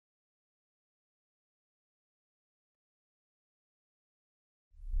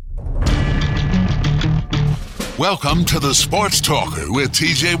Welcome to the Sports Talker with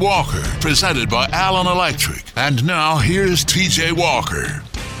TJ Walker, presented by Allen Electric. And now here's TJ Walker.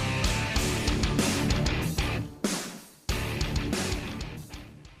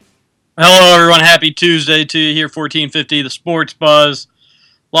 Hello, everyone. Happy Tuesday to you here, 1450, the Sports Buzz.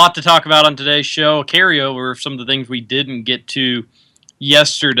 A lot to talk about on today's show. A carryover of some of the things we didn't get to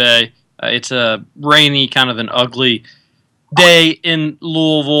yesterday. It's a rainy, kind of an ugly day in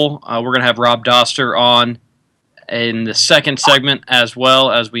Louisville. We're going to have Rob Doster on in the second segment as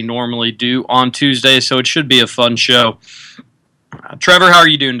well as we normally do on Tuesday, so it should be a fun show. Trevor, how are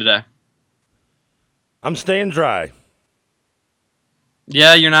you doing today? I'm staying dry.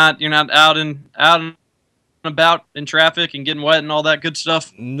 Yeah, you're not out and about in traffic and getting wet and all that good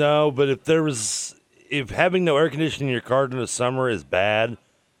stuff? No, but if having no air conditioning in your car during the summer is bad,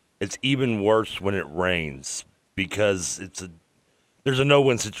 it's even worse when it rains because there's a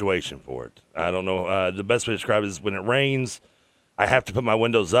no-win situation for it. I don't know. The best way to describe it is when it rains, I have to put my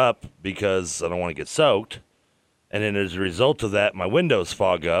windows up because I don't want to get soaked. And then as a result of that, my windows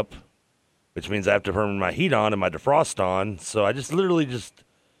fog up, which means I have to turn my heat on and my defrost on. So I just literally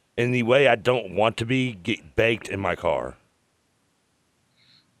in the way I don't want to get baked in my car.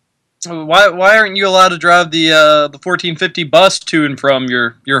 Why aren't you allowed to drive the 1450 bus to and from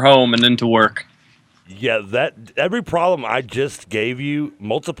your home and into work? Yeah, that every problem I just gave you,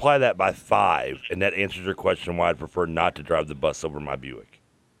 multiply that by 5, and that answers your question why I'd prefer not to drive the bus over my Buick.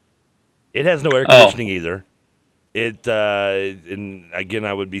 It has no air conditioning either. And again,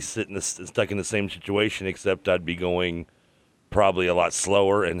 I would be stuck in the same situation, except I'd be going probably a lot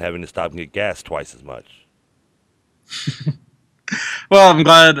slower and having to stop and get gas twice as much. Well, I'm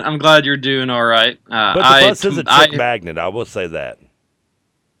glad you're doing all right. But the bus is a chick magnet. I will say that.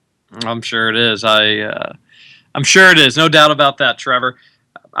 I'm sure it is. I'm sure it is. No doubt about that, Trevor.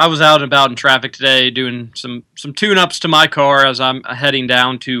 I was out and about in traffic today doing some tune-ups to my car as I'm heading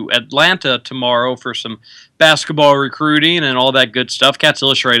down to Atlanta tomorrow for some basketball recruiting and all that good stuff. Cats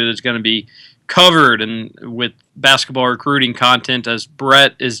Illustrated is going to be covered with basketball recruiting content as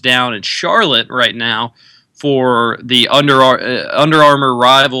Brett is down in Charlotte right now for the Under Armour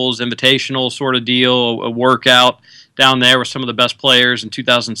Rivals Invitational sort of deal, a workout down there with some of the best players in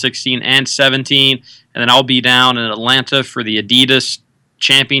 2016 and 17. And then I'll be down in Atlanta for the Adidas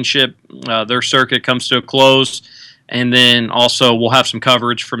Championship. Their circuit comes to a close. And then also we'll have some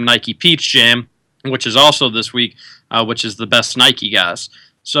coverage from Nike Peach Jam, which is also this week, which is the best Nike guys.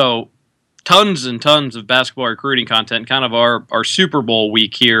 So tons and tons of basketball recruiting content, kind of our Super Bowl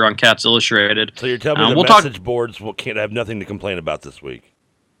week here on Cats Illustrated. So you're telling me the message boards can't have nothing to complain about this week?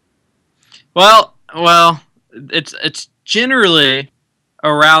 Well, it's generally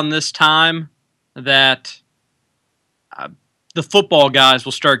around this time that the football guys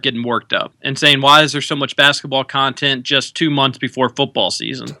will start getting worked up and saying, why is there so much basketball content just 2 months before football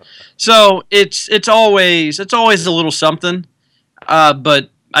season? So it's always a little something, but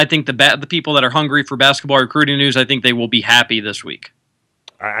I think the people that are hungry for basketball recruiting news, I think they will be happy this week.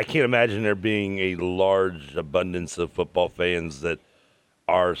 I can't imagine there being a large abundance of football fans that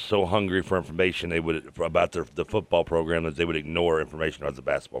are so hungry for information about the football program that they would ignore information about the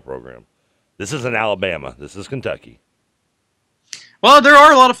basketball program. This isn't Alabama. This is Kentucky. Well, there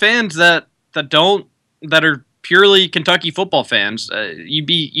are a lot of fans that are purely Kentucky football fans. You'd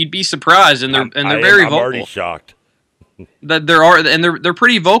be surprised, and they're very vocal. I'm already shocked. That they're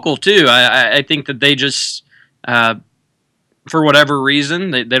pretty vocal too. I think that they just for whatever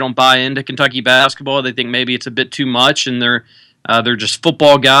reason they don't buy into Kentucky basketball. They think maybe it's a bit too much, and they're just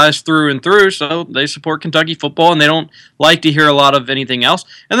football guys through and through. So they support Kentucky football, and they don't like to hear a lot of anything else.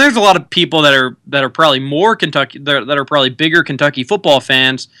 And there's a lot of people that are probably more Kentucky that are probably bigger Kentucky football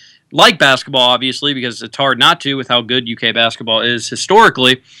fans, like basketball, obviously, because it's hard not to with how good UK basketball is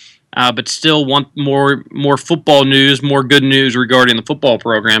historically. But still want more football news, more good news regarding the football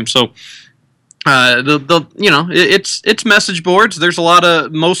program. So it's message boards. There's a lot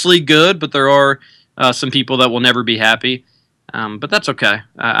of mostly good, but there are some people that will never be happy. But that's okay.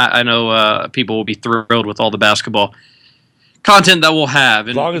 I know people will be thrilled with all the basketball content that we'll have.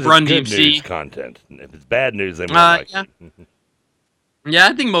 As long as it's good news content. If it's bad news, they won't like it. Yeah,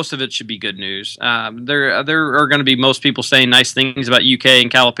 I think most of it should be good news. There are going to be most people saying nice things about UK and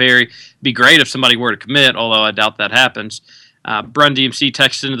Calipari. It'd be great if somebody were to commit, although I doubt that happens. Brun DMC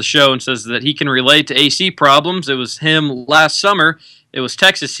texted into the show and says that he can relate to AC problems. It was him last summer. It was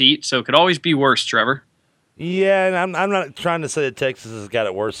Texas heat, so it could always be worse, Trevor. Yeah, and I'm not trying to say that Texas has got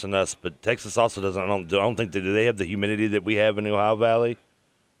it worse than us, but Texas also doesn't. I don't think do they have the humidity that we have in the Ohio Valley?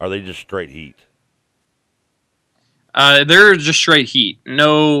 Or are they just straight heat? They're just straight heat.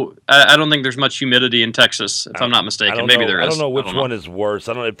 No, I don't think there's much humidity in Texas, if I'm not mistaken. Maybe there is. I don't know which one is worse.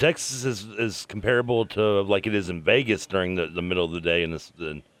 I don't know if Texas is comparable to like it is in Vegas during the middle of the day in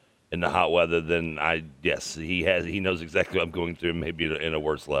the hot weather. Then he knows exactly what I'm going through, maybe in a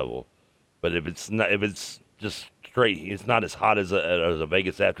worse level. But if it's just straight, it's not as hot as a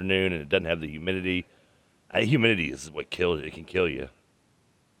Vegas afternoon, and it doesn't have the humidity. Humidity is what kills it. It can kill you.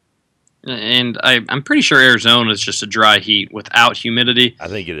 And I'm pretty sure Arizona is just a dry heat without humidity. I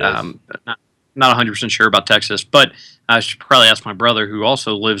think it is. Not 100% sure about Texas, but I should probably ask my brother, who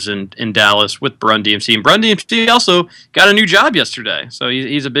also lives in Dallas with Brun DMC. And Brun DMC also got a new job yesterday, so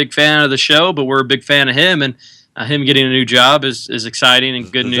he's a big fan of the show. But we're a big fan of him, and him getting a new job is exciting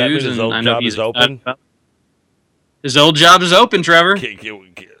and good news. His old job is open. His old job is open, Trevor.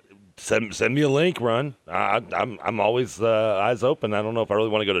 Send me a link, Run. I'm always eyes open. I don't know if I really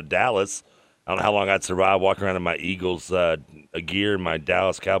want to go to Dallas. I don't know how long I'd survive walking around in my Eagles gear and my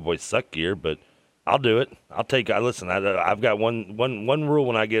Dallas Cowboys suck gear, but I'll do it. I'll take. Listen, I've got one rule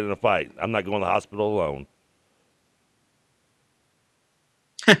when I get in a fight. I'm not going to the hospital alone.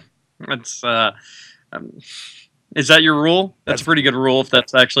 That's is that your rule? That's a pretty good rule if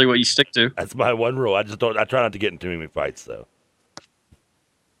that's actually what you stick to. That's my one rule. I try not to get in too many fights though.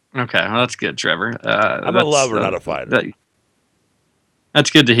 Okay, well, that's good, Trevor. I'm a lover, not a fighter. That's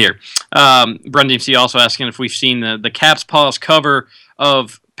good to hear. Brun DMC also asking if we've seen the Cat's Paws cover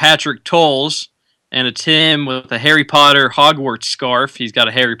of Patrick Towles, and it's him with a Harry Potter Hogwarts scarf. He's got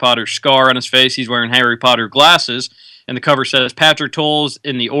a Harry Potter scar on his face. He's wearing Harry Potter glasses, and the cover says, Patrick Towles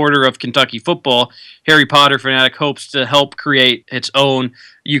in the Order of Kentucky Football. Harry Potter fanatic hopes to help create its own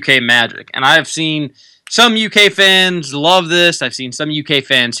UK magic. And I have seen some UK fans love this. I've seen some UK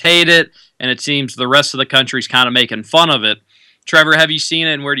fans hate it, and it seems the rest of the country's kind of making fun of it. Trevor, have you seen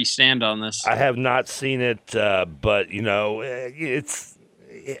it, and where do you stand on this? I have not seen it, but,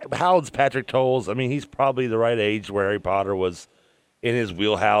 how old's Patrick Towles? I mean, he's probably the right age where Harry Potter was in his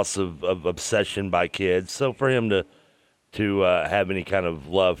wheelhouse of obsession by kids. So for him to have any kind of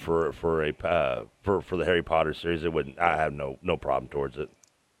love for the Harry Potter series, I have no problem towards it.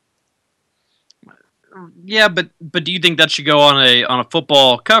 Yeah, but do you think that should go on a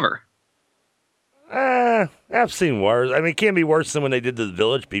football cover? I've seen worse. I mean, it can't be worse than when they did the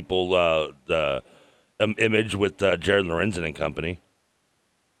Village People image with Jared Lorenzen and company.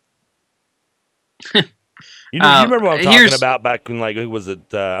 You remember what I'm talking about back when, like, who was it?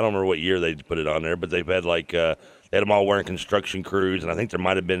 I don't remember what year they put it on there, but they've had, like, they had them all wearing construction crews, and I think there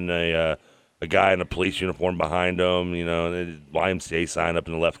might have been a guy in a police uniform behind them, and a YMCA sign up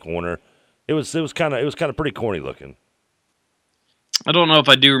in the left corner. It was kind of pretty corny looking. I don't know if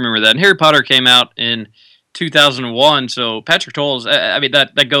I do remember that. And Harry Potter came out in 2001, so Patrick Towles, I mean,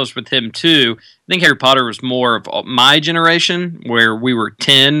 that goes with him too. I think Harry Potter was more of my generation, where we were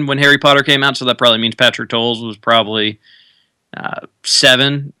 10 when Harry Potter came out, so that probably means Patrick Towles was probably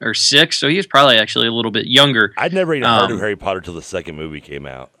 7 or 6, so he was probably actually a little bit younger. I'd never even heard of Harry Potter till the second movie came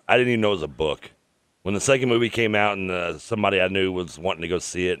out. I didn't even know it was a book. When the second movie came out and somebody I knew was wanting to go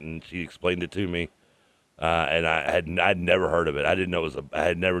see it, and she explained it to me, and I'd never heard of it. I didn't know I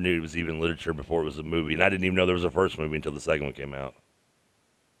had never knew it was even literature before it was a movie, and I didn't even know there was a first movie until the second one came out.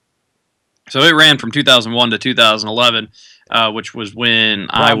 So it ran from 2001 to 2011, which was when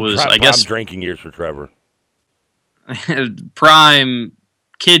I guess drinking years for Trevor. Prime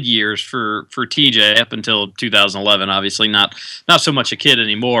kid years for TJ up until 2011. Obviously, not so much a kid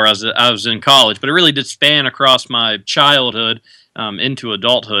anymore. I was in college, but it really did span across my childhood into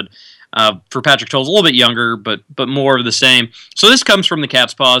adulthood. For Patrick Towles, a little bit younger, but more of the same. So this comes from the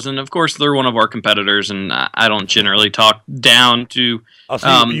Cat's Paws, and of course they're one of our competitors, and I don't generally talk down to.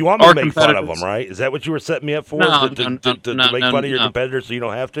 So you want me to make fun of them, right? Is that what you were setting me up for? No, to make fun of your competitors so you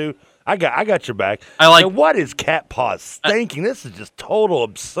don't have to? I got your back. What is Cat Paws thinking? This is just total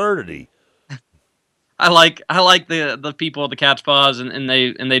absurdity. I like the people at the Cat's Paws, and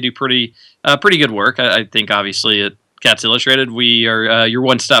they do pretty good work. I think obviously at Cats Illustrated we are your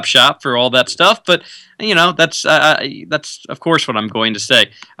one-stop shop for all that stuff. But that's of course what I'm going to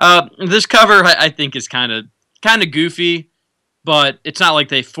say. This cover I think is kind of goofy. But it's not like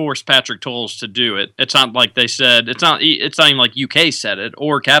they forced Patrick Towles to do it. It's not like they said. It's not even like UK said it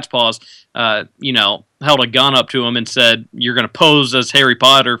or Cat's Paws, held a gun up to him and said, "You're going to pose as Harry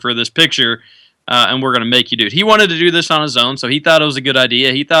Potter for this picture, and we're going to make you do it." He wanted to do this on his own, so he thought it was a good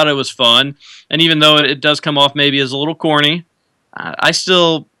idea. He thought it was fun, and even though it does come off maybe as a little corny, I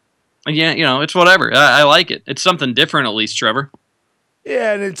still, it's whatever. I like it. It's something different, at least, Trevor.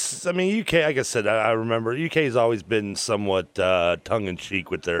 Yeah, and UK, like I said, I remember UK has always been somewhat tongue-in-cheek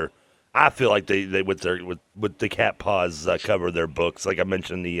with their I feel like they with the cat paws cover their books. Like I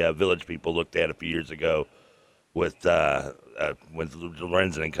mentioned, the Village People looked at a few years ago with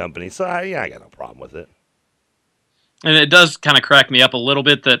Lorenzen and Company. So I got no problem with it. And it does kind of crack me up a little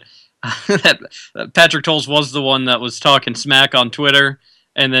bit that that Patrick Towles was the one that was talking smack on Twitter,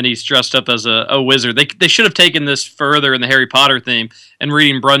 and then he's dressed up as a wizard. They should have taken this further in the Harry Potter theme and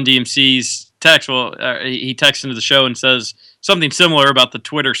reading Brun DMC's text. Well, he texts into the show and says something similar about the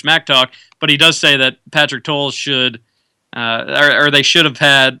Twitter smack talk, but he does say that Patrick Towles should, or they should have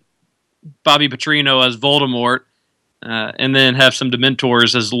had Bobby Petrino as Voldemort, and then have some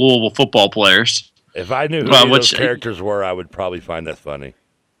Dementors as Louisville football players. If I knew who those characters were, I would probably find that funny.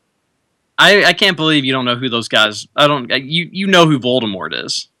 I can't believe you don't know who those guys. You know who Voldemort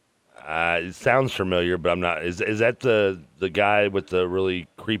is. It sounds familiar, but I'm not. Is that the guy with the really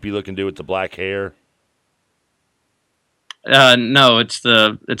creepy looking dude with the black hair? No, it's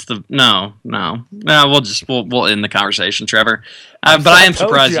the no. We'll end the conversation, Trevor. But I am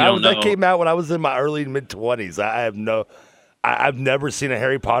surprised you don't know. That came out when I was in my early mid 20s. I've never seen a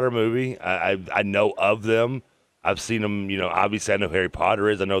Harry Potter movie. I know of them. I've seen them. Obviously I know who Harry Potter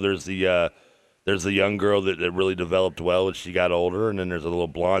is. I know there's the young girl that really developed well as she got older, and then there's a little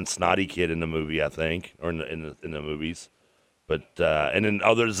blonde snotty kid in the movie, I think, or in the movies. But and then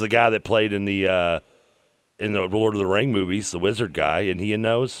there's the guy that played in the Lord of the Ring movies, the wizard guy, and he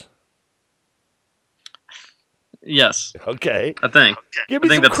knows. Yes. Okay. I think. Give me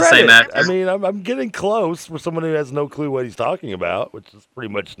some that's credit. The same actor. I mean, I'm getting close for someone who has no clue what he's talking about, which is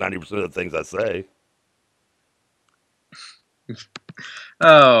pretty much 90% of the things I say.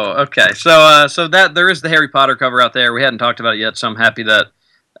 Oh, okay. So that there is the Harry Potter cover out there. We hadn't talked about it yet, so I'm happy that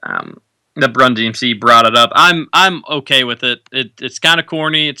that Run DMC brought it up. I'm okay with it. It's kind of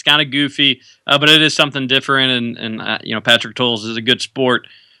corny, it's kind of goofy, but it is something different. And Patrick Towles is a good sport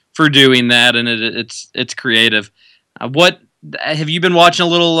for doing that, and it's creative. What have you been watching a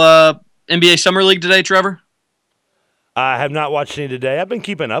little NBA Summer League today, Trevor? I have not watched any today. I've been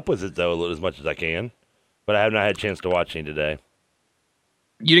keeping up with it though as much as I can, but I have not had a chance to watch any today.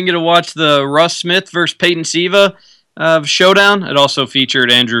 You didn't get to watch the Russ Smith versus Peyton Siva showdown. It also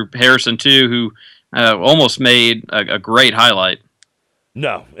featured Andrew Harrison too, who almost made a great highlight.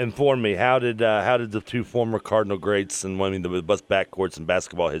 No, inform me. How did the two former Cardinal greats and one of the best backcourts in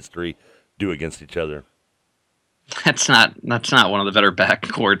basketball history do against each other? That's not one of the better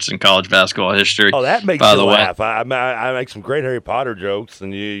backcourts in college basketball history. Oh, that makes you laugh. I make some great Harry Potter jokes,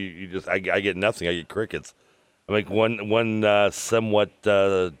 and I get nothing. I get crickets. I make one somewhat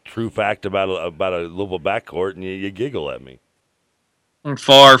true fact about a Louisville backcourt, and you giggle at me.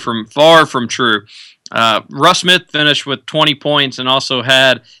 Far from true. Russ Smith finished with 20 points and also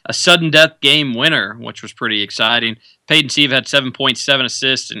had a sudden death game winner, which was pretty exciting. Peyton Siva had 7.7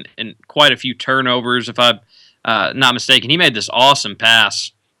 assists and quite a few turnovers, if I'm not mistaken. He made this awesome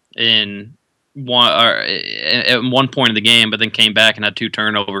pass at one point of the game, but then came back and had 2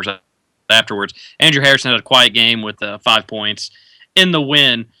 turnovers afterwards. Andrew Harrison had a quiet game with 5 points in the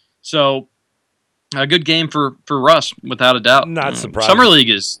win. So a good game for Russ, without a doubt. Not surprised. Summer League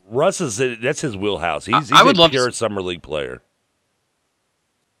is that's his wheelhouse. He's I would a love pure Summer League player.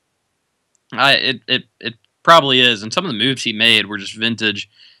 It probably is, and some of the moves he made were just vintage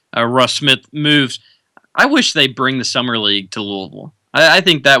Russ Smith moves. I wish they bring the Summer League to Louisville. I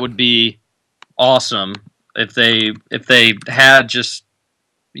think that would be awesome if they had just.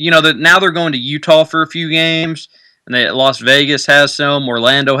 That now they're going to Utah for a few games, and Las Vegas has some,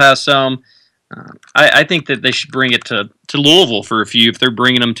 Orlando has some. I think that they should bring it to Louisville for a few. If they're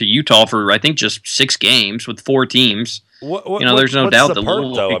bringing them to Utah for, I think, just 6 games with 4 teams. There's no doubt that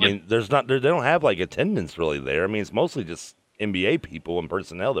Louisville. Though? I mean, they don't have like attendance really there. I mean, it's mostly just NBA people and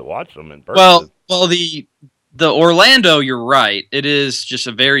personnel that watch them in person. Well, the Orlando, you're right. It is just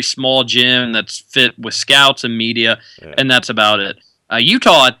a very small gym that's fit with scouts and media, and that's about it.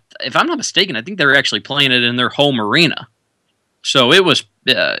 Utah, if I'm not mistaken, I think they're actually playing it in their home arena. So it was,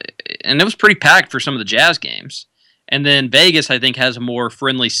 and it was pretty packed for some of the Jazz games. And then Vegas, I think, has a more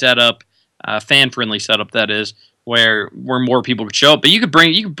friendly setup, fan-friendly setup, that is, where more people could show up. But you could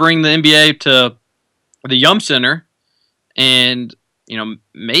bring the NBA to the Yum Center, and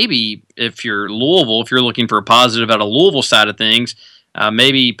maybe if you're Louisville, if you're looking for a positive out of Louisville side of things,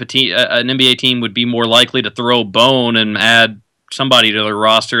 maybe an NBA team would be more likely to throw a bone and add somebody to their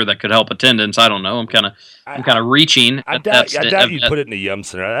roster that could help attendance. I don't know. I'm kind of reaching. I doubt you'd put it in the Yum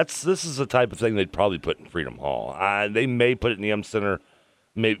Center. This is the type of thing they'd probably put in Freedom Hall. They may put it in the Yum Center,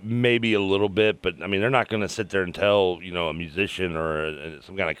 maybe a little bit, but I mean they're not going to sit there and tell a musician or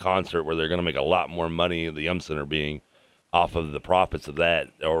some kind of concert where they're going to make a lot more money. The Yum Center being off of the profits of that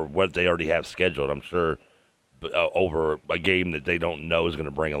or what they already have scheduled. I'm sure over a game that they don't know is going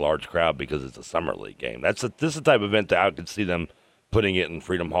to bring a large crowd because it's a summer league game. This is the type of event that I could see them putting it in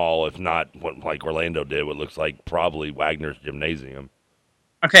Freedom Hall, if not what like Orlando did, what looks like probably Wagner's Gymnasium.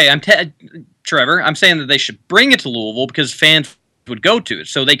 Okay, Trevor. I'm saying that they should bring it to Louisville because fans would go to it,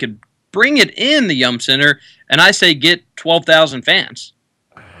 so they could bring it in the Yum Center. And I say get 12,000 fans.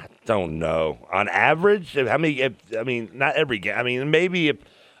 Don't know. On average, not every game. I mean, maybe if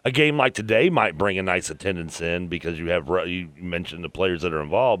a game like today might bring a nice attendance in because you mentioned the players that are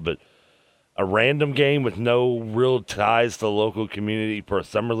involved, but a random game with no real ties to the local community for a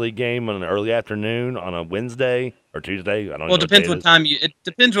summer league game on an early afternoon on a Wednesday or Tuesday. I don't know. Well, it depends what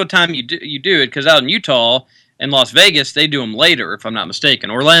time you do it because out in Utah and Las Vegas they do them later, if I'm not mistaken.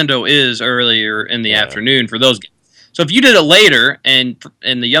 Orlando is earlier in the afternoon for those games. So if you did it later and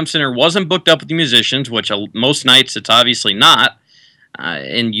the Yum Center wasn't booked up with the musicians, which most nights it's obviously not,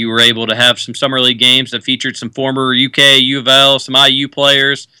 and you were able to have some summer league games that featured some former UK, U of L, some IU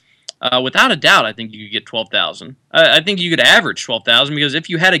players, without a doubt, I think you could get 12,000. I think you could average 12,000 because if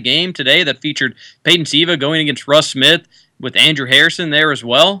you had a game today that featured Peyton Siva going against Russ Smith with Andrew Harrison there as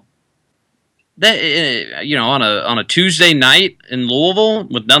well, that on a Tuesday night in Louisville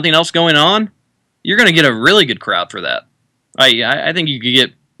with nothing else going on, you're going to get a really good crowd for that. I think you could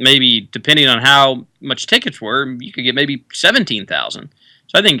get maybe, depending on how much tickets were, you could get maybe 17,000.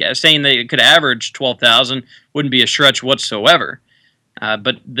 So I think saying they could average 12,000 wouldn't be a stretch whatsoever.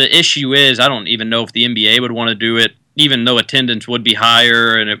 But the issue is I don't even know if the NBA would want to do it, even though attendance would be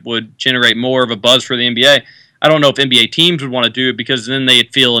higher and it would generate more of a buzz for the NBA. I don't know if NBA teams would want to do it because then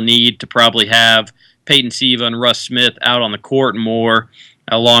they'd feel a need to probably have Peyton Siva and Russ Smith out on the court more,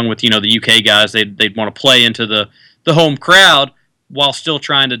 along with, the UK guys. They'd want to play into the home crowd while still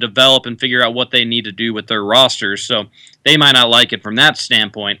trying to develop and figure out what they need to do with their rosters. So they might not like it from that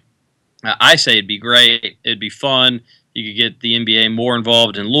standpoint. I say it'd be great. It'd be fun. You could get the NBA more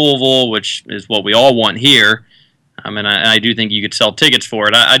involved in Louisville, which is what we all want here. And I do think you could sell tickets for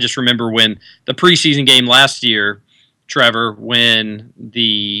it. I just remember when the preseason game last year, Trevor, when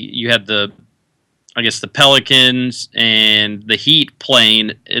you had the Pelicans and the Heat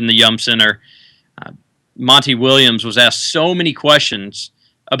playing in the Yum Center, Monty Williams was asked so many questions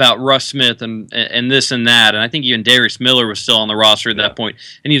about Russ Smith and this and that, and I think even Darius Miller was still on the roster at that point,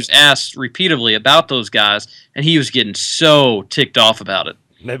 and he was asked repeatedly about those guys, and he was getting so ticked off about it.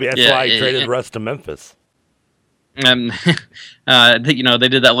 Maybe that's why he traded Russ to Memphis. They did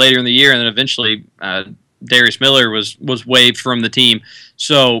that later in the year, and then eventually Darius Miller was waived from the team.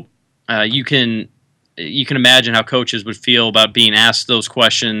 So you can imagine how coaches would feel about being asked those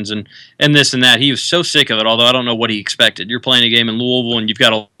questions and this and that. He was so sick of it, although I don't know what he expected. You're playing a game in Louisville, and you've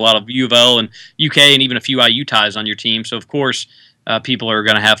got a lot of U of L and UK and even a few IU ties on your team. So, of course, people are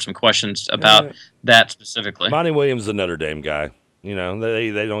going to have some questions about that specifically. Monty Williams is a Notre Dame guy. They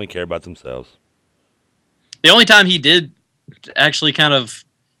only care about themselves. The only time he did actually kind of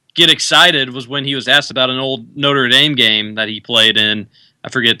get excited was when he was asked about an old Notre Dame game that he played in. I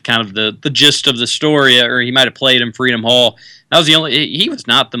forget kind of the gist of the story, or he might have played in Freedom Hall. That was he was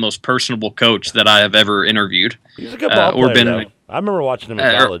not the most personable coach that I have ever interviewed. He's a good ball player, though. I remember watching him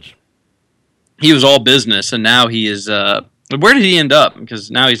in college. He was all business, and now he is, where did he end up? Because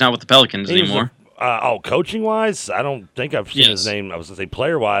now he's not with the Pelicans anymore. Coaching-wise, I don't think I've seen his name. I was going to say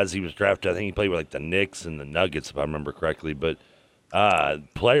player-wise, he was drafted. I think he played with the Knicks and the Nuggets, if I remember correctly. But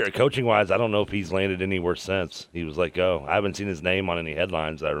coaching-wise, I don't know if he's landed anywhere since. He was let go. I haven't seen his name on any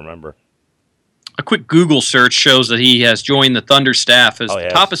headlines I remember. A quick Google search shows that he has joined the Thunder staff as the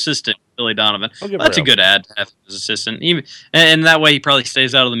top assistant, Billy Donovan. That's a good ad to have as assistant. And that way he probably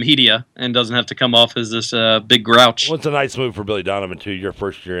stays out of the media and doesn't have to come off as this big grouch. Well, it's a nice move for Billy Donovan, too. You're a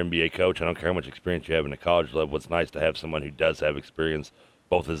first-year NBA coach. I don't care how much experience you have in the college level. It's nice to have someone who does have experience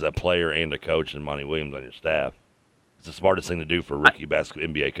both as a player and a coach, and Monty Williams on your staff. It's the smartest thing to do for a rookie basketball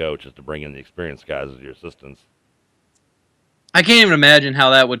NBA coach is to bring in the experienced guys as your assistants. I can't even imagine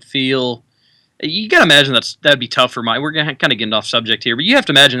how that would feel. You got to imagine that'd be tough for Monty. We're kind of getting off subject here, but you have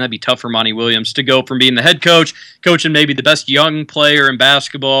to imagine that'd be tough for Monty Williams to go from being the head coach, coaching maybe the best young player in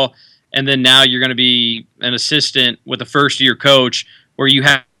basketball, and then now you're going to be an assistant with a first-year coach where you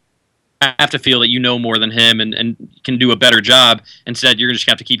have to feel that you know more than him and can do a better job. Instead, you're just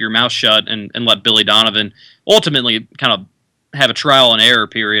going to have to keep your mouth shut and let Billy Donovan ultimately kind of have a trial and error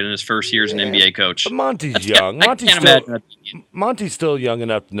period in his first year as an NBA coach. But Monty's young. Monty's still young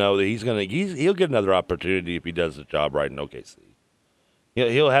enough to know that he'll get another opportunity if he does the job right in OKC.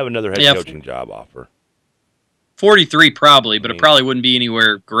 He'll have another head coaching job offer. 43 probably, but it probably wouldn't be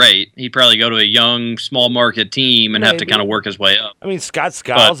anywhere great. He'd probably go to a young, small market team and have to kind of work his way up. I mean, Scott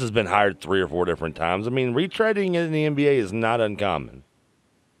Skiles has been hired 3 or 4 different times. I mean, retreading in the NBA is not uncommon.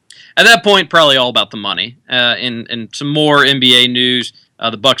 At that point, probably all about the money. In some more NBA news,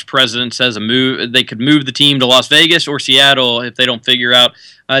 the Bucks president says they could move the team to Las Vegas or Seattle if they don't figure out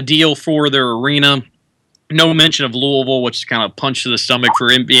a deal for their arena. No mention of Louisville, which is kind of a punch to the stomach for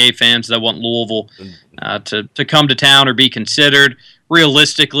NBA fans that want Louisville to come to town or be considered.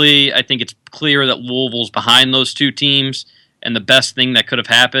 Realistically, I think it's clear that Louisville's behind those 2 teams, and the best thing that could have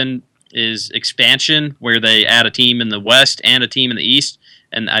happened is expansion, where they add a team in the West and a team in the East,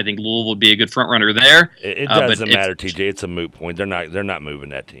 and I think Louisville would be a good front runner there. It doesn't matter, TJ. It's a moot point. They're not moving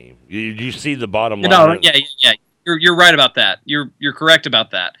that team. You see the bottom line. Yeah. You're right about that. You're correct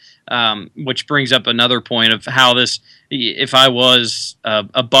about that. Which brings up another point of how this. If I was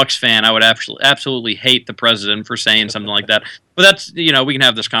a Bucks fan, I would absolutely hate the president for saying something like that. But that's we can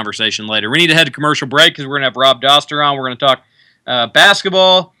have this conversation later. We need to head to commercial break because we're gonna have Rob Doster on. We're gonna talk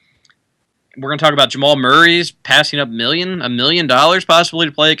basketball. We're gonna talk about Jamal Murray's passing up $1 million possibly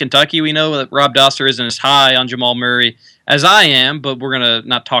to play at Kentucky. We know that Rob Doster isn't as high on Jamal Murray as I am, but we're going to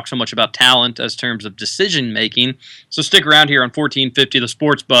not talk so much about talent as terms of decision making. So stick around here on 1450 The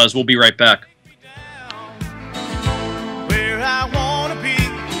Sports Buzz. We'll be right back. Where I want to be,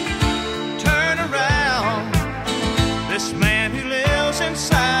 turn around. This man who lives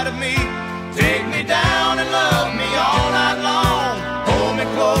inside of me, take me down and love me all night long. Hold me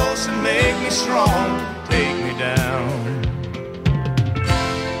close and make me strong. Take me down.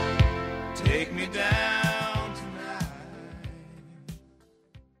 Take me down.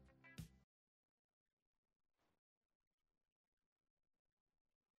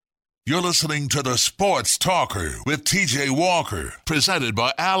 You're listening to the Sports Talker with TJ Walker, presented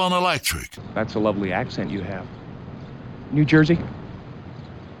by Allen Electric. That's a lovely accent you have. New Jersey?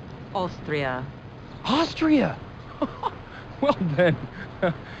 Austria. Austria? Well then,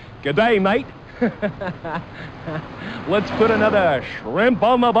 good day, mate. Let's put another shrimp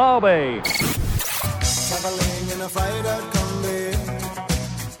on the barbie. Traveling in a freighter combi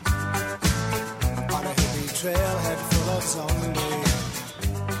on a hippie trailhead full of zombies.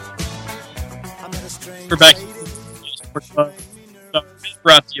 We're back.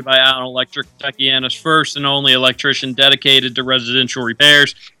 Brought to you by Allen Electric, Kentuckiana's first and only electrician dedicated to residential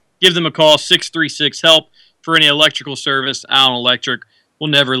repairs. Give them a call, 636-HELP, for any electrical service. Allen Electric will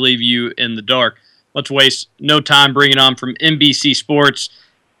never leave you in the dark. Let's waste no time bringing on from NBC Sports,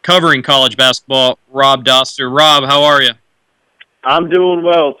 covering college basketball, Rob Doster. Rob, how are you? I'm doing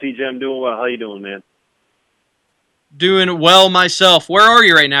well, TJ. I'm doing well. How you doing, man? Doing well myself. Where are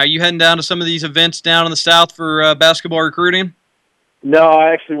you right now? Are you heading down to some of these events down in the South for basketball recruiting? No,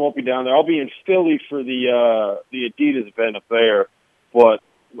 I actually won't be down there. I'll be in Philly for the Adidas event up there. But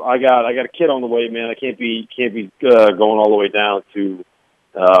I got a kid on the way, man. I can't be going all the way down to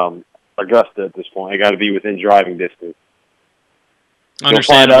Augusta at this point. I got to be within driving distance.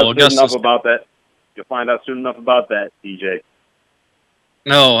 Understandable. You'll find out soon enough about that, DJ.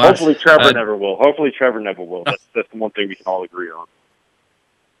 No. Hopefully Trevor never will. That's the one thing we can all agree on.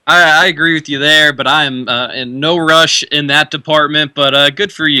 I agree with you there, but I am in no rush in that department. But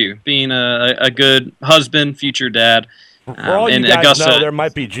good for you, being a good husband, future dad. For all you guys Augusta, know, there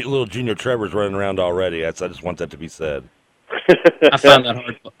might be little junior Trevors running around already. I just want that to be said. I found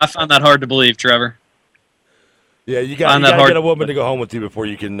that hard to believe, Trevor. Yeah, you got to get a woman to go home with you before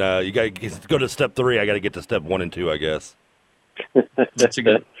you can. You got to go to step 3. I got to get to step 1 and 2, I guess. That's a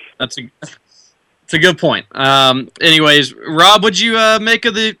good point. Anyways, Rob, what'd you make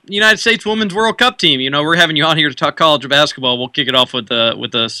of the United States Women's World Cup team? You know, we're having you on here to talk college basketball. We'll kick it off with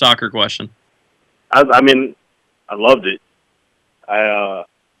the soccer question. I mean, I loved it. I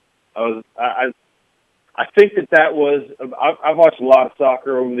think that was. I've watched a lot of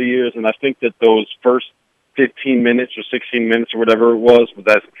soccer over the years, and I think that those first 15 minutes or 16 minutes or whatever it was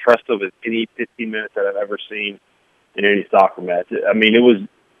as impressive as any 15 minutes that I've ever seen in any soccer match. I mean,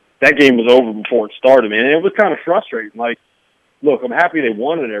 that game was over before it started, man. And it was kind of frustrating. Like, look, I'm happy they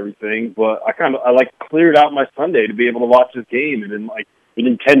won and everything, but I cleared out my Sunday to be able to watch this game. And then,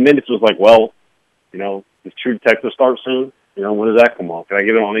 within 10 minutes, it was like, well, does True Detective start soon? When does that come on? Can I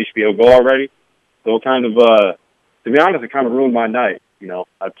get it on HBO Go already? So it kind of, to be honest, it kind of ruined my night.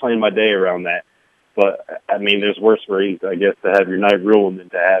 I planned my day around that. But, I mean, there's worse ways, I guess, to have your night ruined than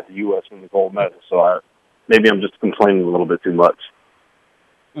to have the U.S. win the gold medal. So maybe I'm just complaining a little bit too much.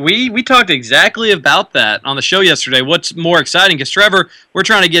 We talked exactly about that on the show yesterday. What's more exciting? Because Trevor, we're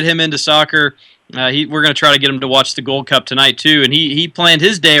trying to get him into soccer. We're going to try to get him to watch the Gold Cup tonight too, and he planned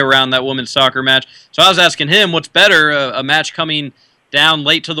his day around that women's soccer match. So I was asking him, what's better, a match coming down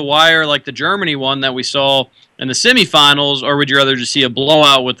late to the wire like the Germany one that we saw in the semifinals, or would you rather just see a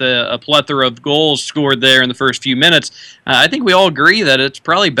blowout with a plethora of goals scored there in the first few minutes? I think we all agree that it's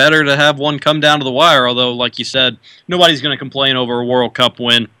probably better to have one come down to the wire, although, like you said, nobody's going to complain over a World Cup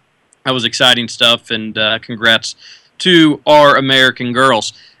win. That was exciting stuff, and congrats to our American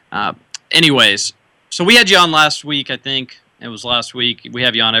girls. Anyways, so we had you on last week, I think. It was last week. We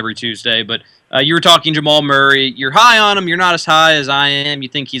have you on every Tuesday, but you were talking Jamal Murray. You're high on him. You're not as high as I am. You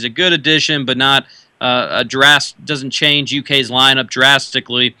think he's a good addition, but not doesn't change UK's lineup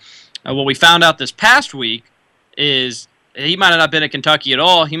drastically. What we found out this past week is he might not have been at Kentucky at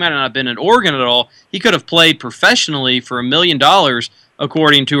all. He might not have been at Oregon at all. He could have played professionally for $1 million,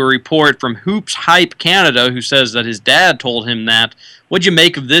 according to a report from Hoops Hype Canada, who says that his dad told him that. What'd you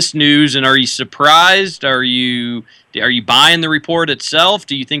make of this news, and are you surprised? Are you buying the report itself?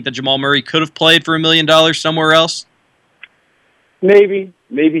 Do you think that Jamal Murray could have played for $1 million somewhere else? Maybe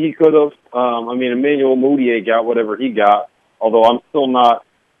he could have. Emmanuel Mudiay got whatever he got, although I'm still not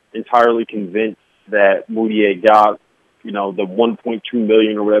entirely convinced that Mudiay got, the $1.2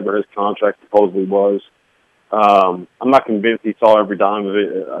 million or whatever his contract supposedly was. I'm not convinced he saw every dime of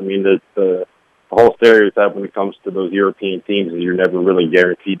it. I mean, the whole stereotype when it comes to those European teams is you're never really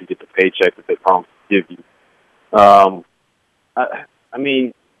guaranteed to get the paycheck that they promise to give you. I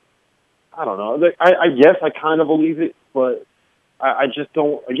don't know. I guess I kind of believe it, but I just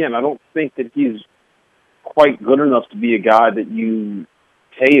don't. Again, I don't think that he's quite good enough to be a guy that you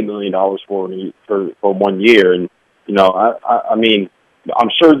pay $1 million for 1 year. And I'm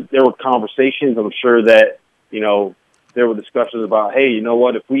sure there were conversations. I'm sure that there were discussions about, hey, you know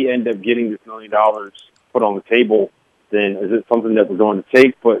what? If we end up getting this $1 million put on the table, then is it something that we're going to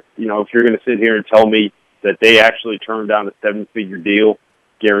take? But if you're going to sit here and tell me that they actually turned down a 7-figure deal,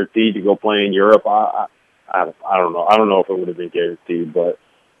 guaranteed to go play in Europe, I don't know. I don't know if it would have been guaranteed, but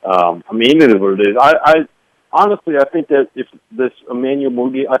it is what it is. I honestly, I think that if this Emmanuel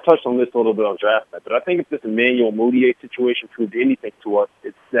Mudiay, I touched on this a little bit on draft night, but I think if this Emmanuel Mudiay situation proved anything to us,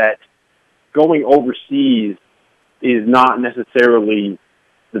 it's that going overseas is not necessarily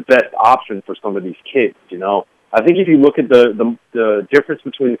the best option for some of these kids. I think if you look at the difference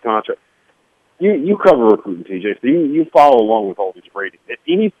between the contract. You cover recruiting, TJ, so you follow along with all these ratings. At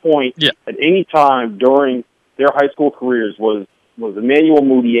any point, at any time during their high school careers, was Emmanuel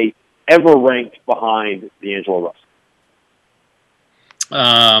Mudiay ever ranked behind D'Angelo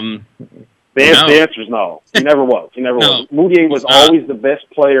Russell? The answer is no. He never was. Was. Mudiay was always the best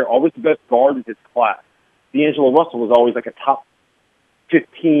player, always the best guard in his class. D'Angelo Russell was always like a top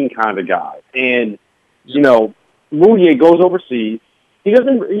 15 kind of guy. And, Mudiay goes overseas. He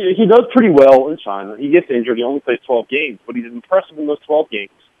does pretty well in China. He gets injured. He only plays 12 games, but he's impressive in those 12 games.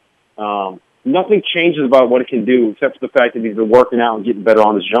 Nothing changes about what he can do except for the fact that he's been working out and getting better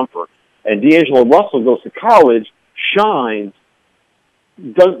on his jumper. And D'Angelo Russell goes to college, shines,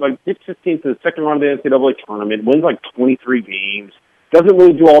 gets 15th to the second round of the NCAA tournament, wins 23 games, doesn't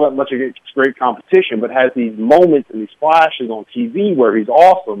really do all that much against great competition, but has these moments and these flashes on TV where he's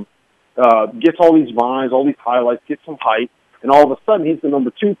awesome, gets all these vines, all these highlights, gets some hype. And all of a sudden, he's the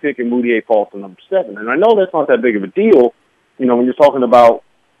number 2 pick, and Mudiay falls to number 7. And I know that's not that big of a deal, when you're talking about,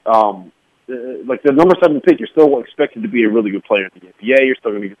 the number 7 pick, you're still expected to be a really good player in the NBA. You're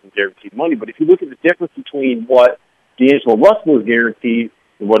still going to get some guaranteed money. But if you look at the difference between what D'Angelo Russell is guaranteed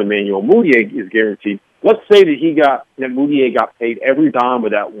and what Emmanuel Mudiay is guaranteed, let's say that Mudiay got paid every dime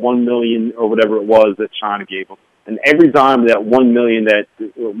of that $1 million or whatever it was that China gave him, and every dime of that $1 million that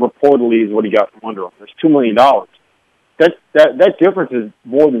reportedly is what he got from Under Armour. That's $2 million. That difference is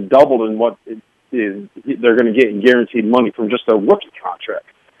more than double than what it is they're going to get in guaranteed money from just a rookie contract.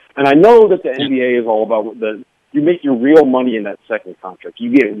 And I know that the NBA is all about you make your real money in that second contract.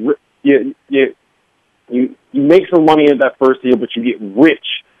 You make some money in that first deal, but you get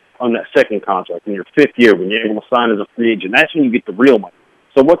rich on that second contract in your 5th year when you're able to sign as a free agent. That's when you get the real money.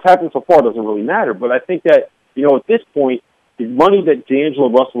 So what's happened so far doesn't really matter. But I think that at this point, the money that D'Angelo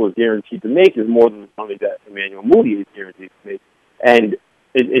Russell is guaranteed to make is more than the money that Emmanuel Mudiay is guaranteed to make. And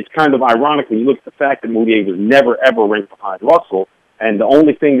it's kind of ironic when you look at the fact that Mudiay was never, ever ranked behind Russell, and the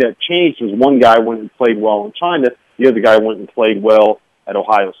only thing that changed was one guy went and played well in China, the other guy went and played well at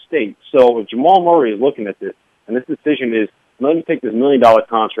Ohio State. So if Jamal Murray is looking at this, and this decision is, let me take this $1 million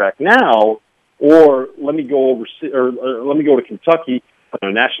contract now, or let me go overseas, or let me go to Kentucky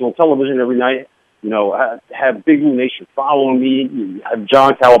on national television every night, have Big Blue Nation following me, have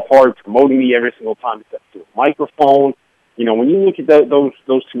John Calipari promoting me every single time he steps to a microphone, when you look at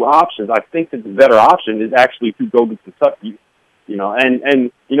those two options, I think that the better option is actually to go to Kentucky.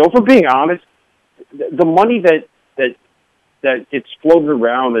 And if we're being honest, the money that gets floated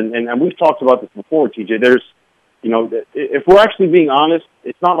around, and we've talked about this before, TJ. There's, if we're actually being honest,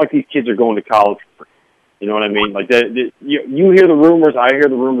 it's not like these kids are going to college for free. You know what I mean? Like you hear the rumors, I hear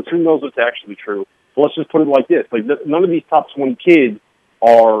the rumors. Who knows what's actually true? But let's just put it like this: like none of these top 20 kids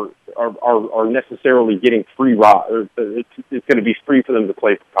are necessarily getting free ride. It's going to be free for them to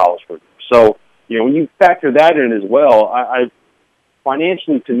play for college football. So when you factor that in as well, I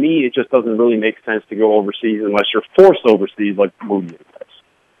financially, to me, it just doesn't really make sense to go overseas unless you're forced overseas like Moody does.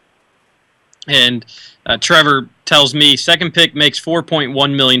 And Trevor tells me second pick makes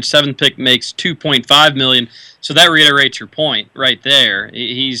 $4.1 million, seventh pick makes $2.5 million. So that reiterates your point right there.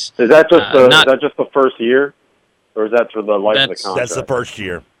 Is that just the first year, or is that for the life of the contract? That's the first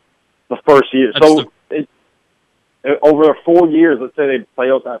year. The first year. So over 4 years, let's say they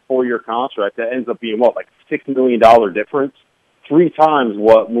play out that 4-year contract, that ends up being like $6 million difference, 3 times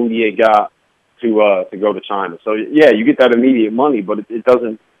what Moutier got to go to China. So yeah, you get that immediate money, but it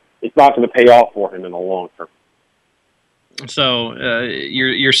doesn't. It's not going to pay off for him in the long term. So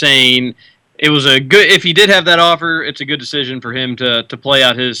you're saying it was a good, if he did have that offer, it's a good decision for him to play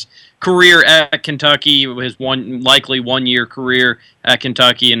out his career at Kentucky, his likely 1-year career at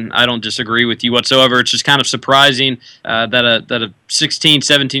Kentucky, and I don't disagree with you whatsoever. It's just kind of surprising that a 16,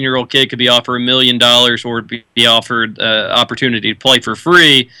 17-year-old kid could be offered $1 million or be offered opportunity to play for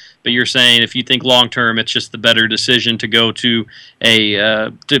free. But you're saying if you think long term, it's just the better decision to go to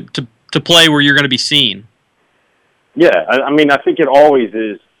to play where you're going to be seen. Yeah, I mean, I think it always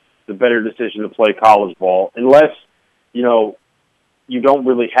is the better decision to play college ball, unless you don't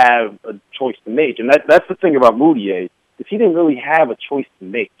really have a choice to make. And that's the thing about Moutier, is he didn't really have a choice to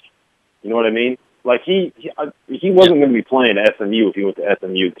make. You know what I mean? Like he wasn't going to be playing at SMU if he went to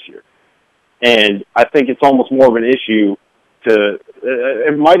SMU this year. And I think it's almost more of an issue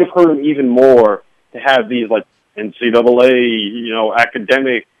it might have hurt him even more to have these like NCAA,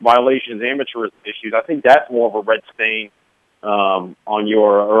 academic violations, amateurism issues. I think that's more of a red stain or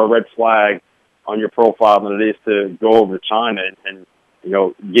a red flag on your profile than it is to go over to China and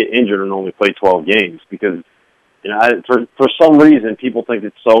get injured and only play 12 games. Because for some reason people think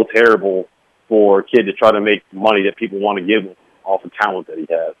it's so terrible for a kid to try to make money that people want to give him off the talent that he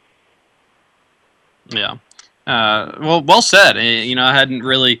has. Yeah. Well said. I hadn't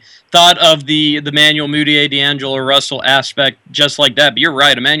really thought of the Emmanuel Mudiay, D'Angelo Russell aspect just like that. But you're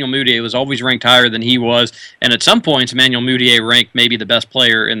right. Emmanuel Mudiay was always ranked higher than he was, and at some points, Emmanuel Mudiay ranked maybe the best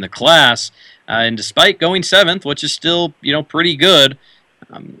player in the class. And despite going 7th, which is still pretty good,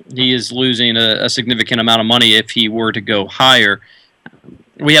 he is losing a significant amount of money if he were to go higher.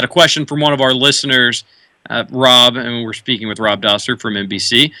 We had a question from one of our listeners, Rob, and we're speaking with Rob Dostler from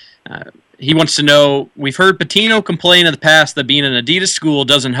NBC. He wants to know, we've heard Pitino complain in the past that being an Adidas school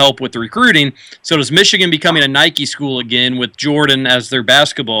doesn't help with the recruiting. So does Michigan becoming a Nike school again with Jordan as their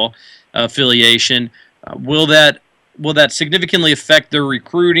basketball affiliation? Will that significantly affect their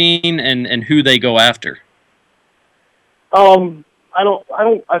recruiting and who they go after? I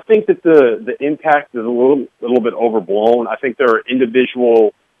think that the impact is a little bit overblown. I think there are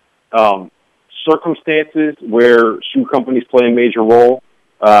individual circumstances where shoe companies play a major role.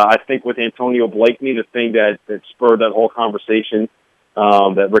 I think with Antonio Blakeney, the thing that spurred that whole conversation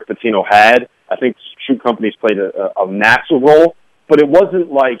that Rick Pitino had, I think shoe companies played a massive role, but it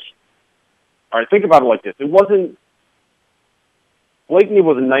wasn't like, all right, think about it like this. It wasn't, Blakeney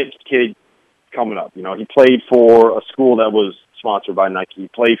was a Nike kid coming up. He played for a school that was sponsored by Nike. He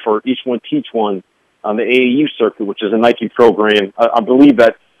played for Each One Teach One on the AAU circuit, which is a Nike program. I believe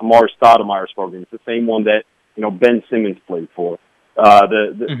that's Amari Stoudemire's program. It's the same one that, Ben Simmons played for.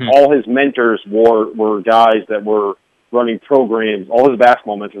 All his mentors were guys that were running programs. All his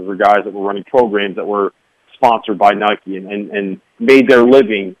basketball mentors were guys that were running programs that were sponsored by Nike and made their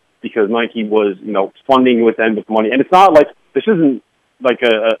living because Nike was, funding with them with money. And it's not like, this isn't like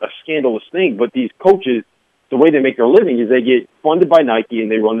a scandalous thing, but these coaches, the way they make their living is they get funded by Nike and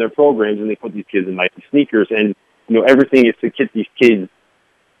they run their programs and they put these kids in Nike sneakers. And, everything is to get these kids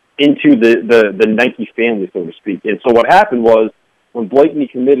into the Nike family, so to speak. And so what happened was, when Blakeney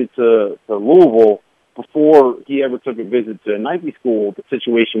committed to Louisville, before he ever took a visit to a Nike school, the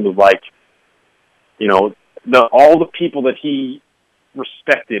situation was like, all the people that he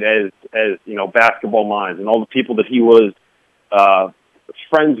respected as basketball minds, and all the people that he was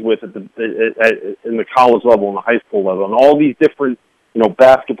friends with in the college level and the high school level, and all these different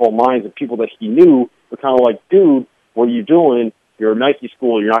basketball minds and people that he knew were kind of like, dude, what are you doing? you're a Nike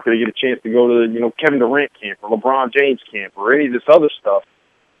school, you're not going to get a chance to go to, Kevin Durant camp or LeBron James camp or any of this other stuff.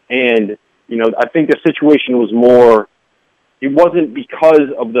 And, I think the situation was more, it wasn't because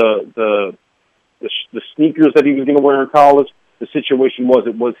of the sneakers that he was going to wear in college. The situation was,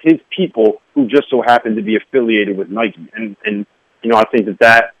 it was his people who just so happened to be affiliated with Nike. And I think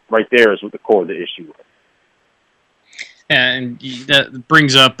that right there is what the core of the issue was. And that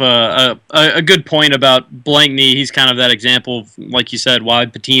brings up a good point about Blankney. He's kind of that example of, like you said, why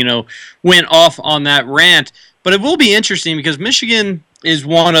Pitino went off on that rant. But it will be interesting because Michigan is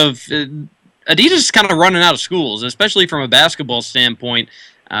one of Adidas is kind of running out of schools, especially from a basketball standpoint.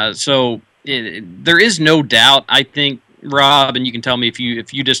 So there is no doubt, I think, Rob, and you can tell me if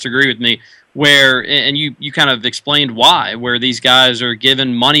you disagree with me, where, and you kind of explained why, where these guys are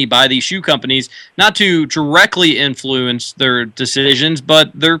given money by these shoe companies, not to directly influence their decisions,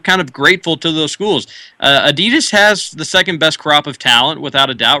 but they're kind of grateful to those schools. Adidas has the second best crop of talent, without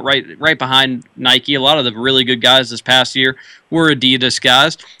a doubt, right behind Nike. A lot of the really good guys this past year were Adidas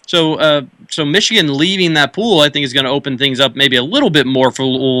guys. So Michigan leaving that pool, I think, is going to open things up maybe a little bit more for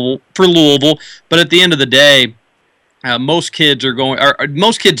Louisville. But at the end of the day, most kids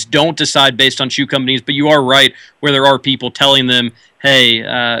don't decide based on shoe companies, but you are right where there are people telling them, hey,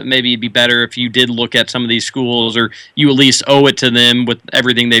 maybe it'd be better if you did look at some of these schools, or you at least owe it to them with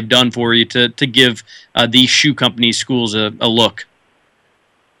everything they've done for you to give these shoe company schools a look.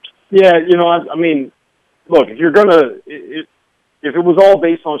 Yeah, I mean, look, if you're if it was all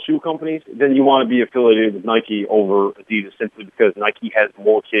based on shoe companies, then you want to be affiliated with Nike over Adidas simply because Nike has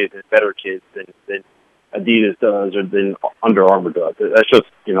more kids and better kids than Adidas does or than Under Armour does. That's just,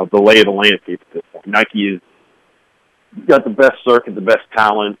 the lay of the landscape at this point. Nike is got the best circuit, the best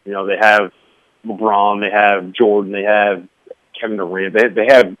talent. They have LeBron, they have Jordan, they have Kevin Durant.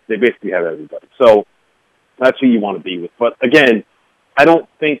 They basically have everybody. So that's who you want to be with. But again, I don't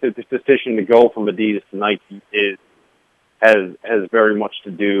think that this decision to go from Adidas to Nike has very much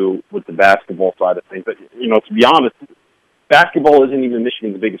to do with the basketball side of things. But to be honest, basketball isn't even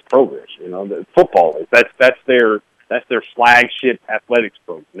Michigan's biggest program. The football is. That's their flagship athletics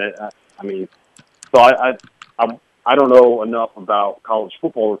program. I don't know enough about college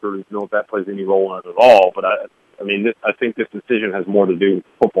football recruiting to know if that plays any role in it at all. But I think this decision has more to do with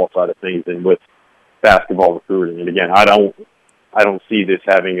the football side of things than with basketball recruiting. And again, I don't see this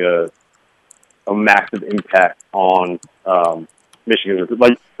having a massive impact on Michigan's recruiting.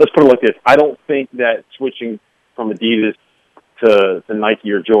 Like, let's put it like this: I don't think that switching from Adidas to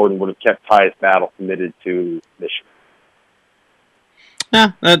Nike or Jordan would have kept Tyus Battle committed to Michigan.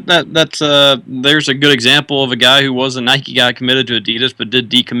 Yeah, that's there's a good example of a guy who was a Nike guy committed to Adidas but did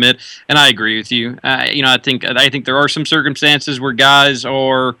decommit, and I agree with you. I think there are some circumstances where guys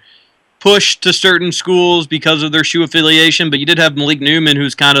are pushed to certain schools because of their shoe affiliation, but you did have Malik Newman,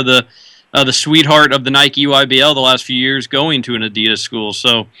 who's kind of the sweetheart of the Nike UIBL the last few years, going to an Adidas school.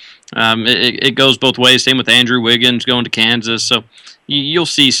 So it goes both ways. Same with Andrew Wiggins going to Kansas. So you'll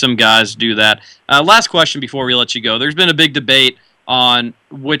see some guys do that. Last question before we let you go. There's been a big debate on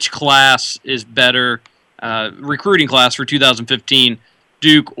which class is better, recruiting class for 2015,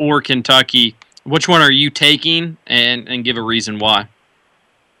 Duke or Kentucky. Which one are you taking, and give a reason why?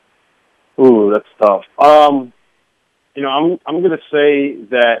 Ooh, that's tough. I'm going to say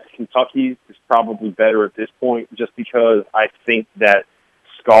that Kentucky is probably better at this point, just because I think that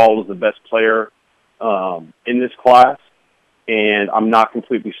Skull is the best player in this class, and I'm not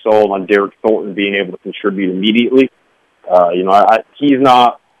completely sold on Derek Thornton being able to contribute immediately. He's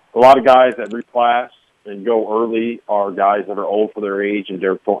not. A lot of guys that reclass and go early are guys that are old for their age, and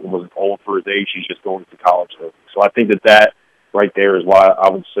Derek Thornton wasn't old for his age. He's just going to college early. So I think that right there is why I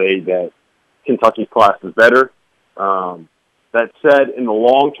would say that Kentucky's class is better. That said, in the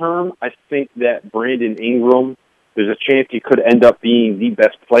long term, I think that Brandon Ingram, there's a chance he could end up being the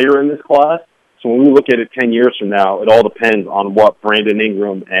best player in this class. So when we look at it 10 years from now, it all depends on what Brandon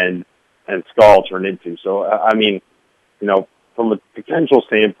Ingram and Skull turn into. So, from a potential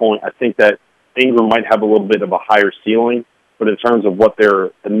standpoint, I think that Ingram might have a little bit of a higher ceiling, but in terms of what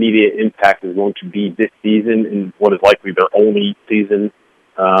their immediate impact is going to be this season and what is likely their only season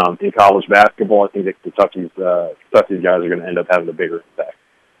in college basketball, I think that Kentucky's guys are going to end up having a bigger impact.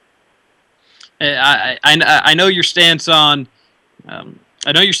 I know your stance on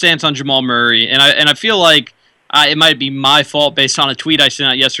Jamal Murray, and I feel like it might be my fault based on a tweet I sent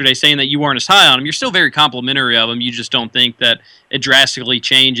out yesterday saying that you weren't as high on him. You're still very complimentary of him. You just don't think that it drastically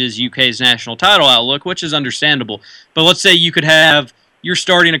changes UK's national title outlook, which is understandable. But let's say you're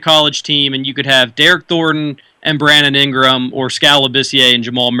starting a college team and you could have Derek Thornton and Brandon Ingram, or Skal Labissière and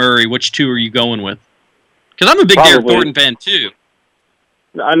Jamal Murray. Which two are you going with? Because I'm a big Derek Thornton fan too.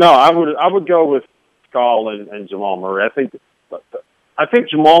 I know. I would go with Skull and Jamal Murray. I think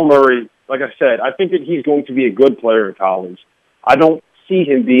Jamal Murray, like I said, I think that he's going to be a good player in college. I don't see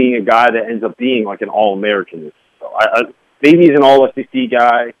him being a guy that ends up being like an All-American. So maybe he's an All-SEC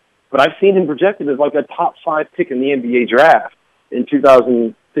guy, but I've seen him projected as like a top 5 pick in the NBA draft in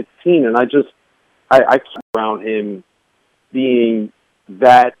 2016, and I keep around him being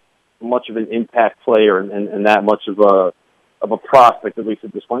that much of an impact player and that much of a prospect, at least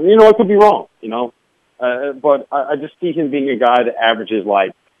at this point. I could be wrong, but I just see him being a guy that averages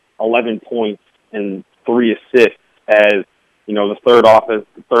like 11 points and 3 assists as, the third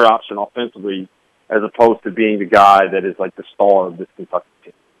option offensively, as opposed to being the guy that is like the star of this Kentucky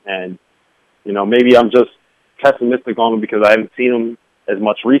team. And, maybe I'm just pessimistic on him because I haven't seen him as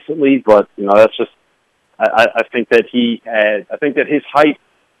much recently, but, that's just, I think that his height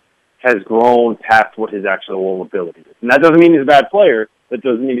has grown past what his actual ability is. And that doesn't mean he's a bad player. That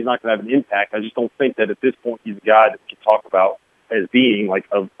doesn't mean he's not going to have an impact. I just don't think that at this point he's a guy that we can talk about as being like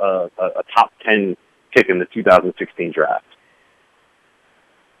a top 10 pick in the 2016 draft.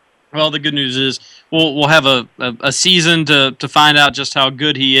 Well, the good news is we'll have a season to find out just how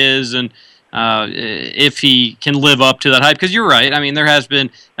good he is and if he can live up to that hype. Because you're right. I mean, there has been,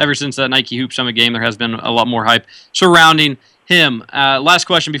 ever since that Nike Hoop Summit game, there has been a lot more hype surrounding him. Last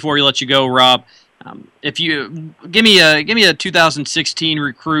question before we let you go, Rob. If you give me a 2016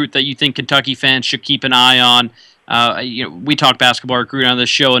 recruit that you think Kentucky fans should keep an eye on. We talk basketball recruiting on this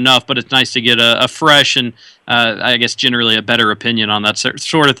show enough, but it's nice to get a fresh and I guess generally a better opinion on that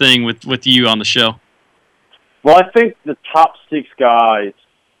sort of thing with you on the show. Well, I think the top 6 guys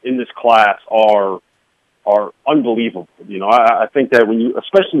in this class are unbelievable. I think that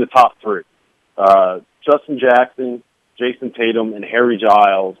especially the top 3, Justin Jackson, Jason Tatum, and Harry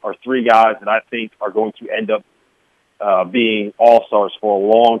Giles are 3 guys that I think are going to end up being all-stars for a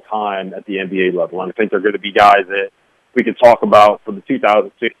long time at the NBA level. And I think they're going to be guys that we could talk about for the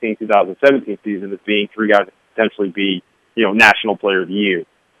 2016-2017 season as being 3 guys that potentially be, National Player of the Year.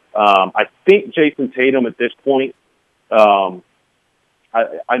 I think Jason Tatum at this point,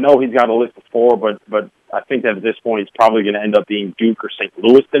 I know he's got a list of 4, but I think that at this point he's probably going to end up being Duke or St.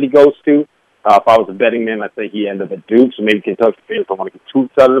 Louis that he goes to. If I was a betting man, I'd say he ended up at Duke, so maybe Kentucky fans don't want to get too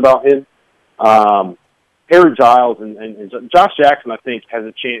excited about him. Harry Giles and Josh Jackson, I think, has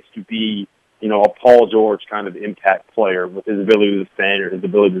a chance to be, a Paul George kind of impact player with his ability to defend or his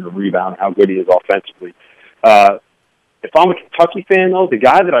ability to rebound, how good he is offensively. If I'm a Kentucky fan, though, the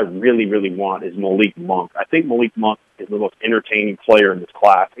guy that I really, really want is Malik Monk. I think Malik Monk is the most entertaining player in this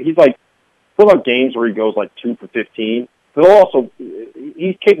class. He's like, what about games where he goes like 2 for 15? But also,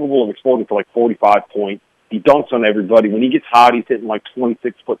 he's capable of exploding for like 45 points. He dunks on everybody. When he gets hot, he's hitting like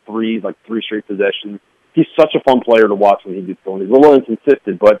 26-foot threes, like 3 straight possessions. He's such a fun player to watch when he gets going. He's a little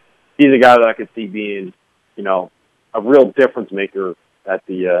inconsistent, but he's a guy that I could see being, a real difference maker at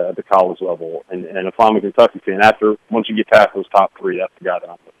the college level. And if I'm a Kentucky fan, once you get past those top 3, that's the guy that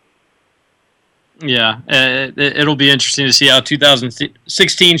I'm with. Yeah, it'll be interesting to see how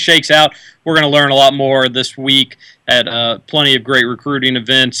 2016 shakes out. We're going to learn a lot more this week at plenty of great recruiting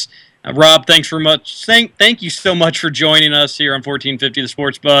events. Rob, thanks for much. Thank you so much for joining us here on 1450 The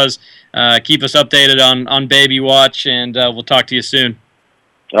Sports Buzz. Keep us updated on Baby Watch, and we'll talk to you soon.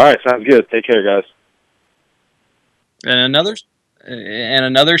 All right, sounds good. Take care, guys. And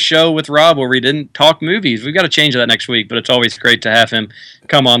another show with Rob where we didn't talk movies. We've got to change that next week, but it's always great to have him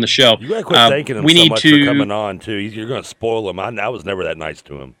come on the show. You got to quit thanking him so much for coming on, too. You're going to spoil him. I was never that nice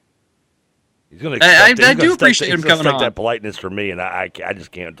to him. He's going to. I do appreciate him coming on. That politeness for me, and I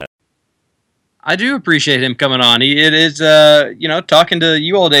just can't. I do appreciate him coming on. It is, talking to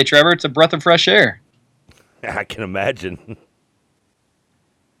you all day, Trevor. It's a breath of fresh air. I can imagine.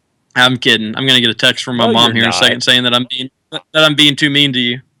 I'm kidding. I'm going to get a text from my mom here in a second saying that I'm being too mean to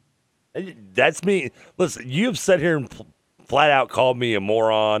you. That's me. Listen, you've sat here and flat out called me a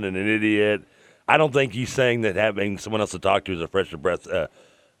moron and an idiot. I don't think you saying that having someone else to talk to is a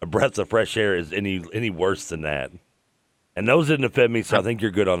breath of fresh air is any worse than that. And those didn't offend me, so I think you're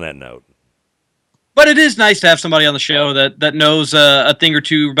good on that note. But it is nice to have somebody on the show that knows a thing or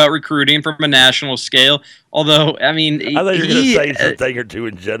two about recruiting from a national scale. Although, I mean, I thought you were going to say a thing or two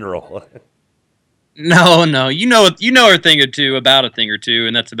in general. No, you know a thing or two about a thing or two,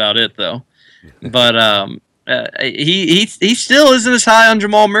 and that's about it, though. But he still isn't as high on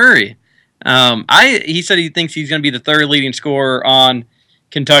Jamal Murray. He said he thinks he's going to be the 3rd leading scorer on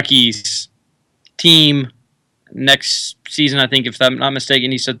Kentucky's team next season. I think, if I'm not mistaken,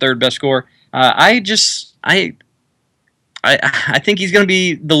 he said 3rd best scorer. I I think he's going to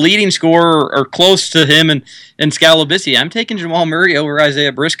be the leading scorer or close to him and Scalabisi. I'm taking Jamal Murray over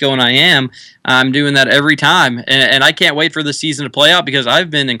Isaiah Briscoe, and I'm doing that every time. And I can't wait for the season to play out because I've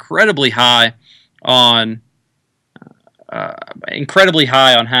been incredibly high on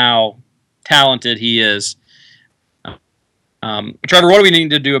how talented he is. Trevor, what do we need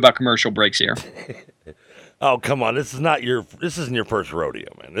to do about commercial breaks here? Oh, come on! This isn't your first rodeo,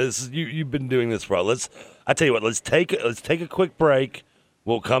 man. You've been doing this for a while. I tell you what. Let's take a quick break.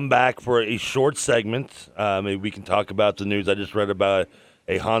 We'll come back for a short segment. Maybe we can talk about the news. I just read about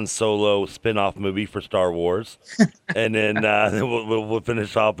a Han Solo spin-off movie for Star Wars, and then we'll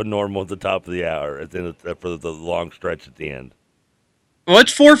finish off a normal at the top of the hour for the long stretch at the end. Well,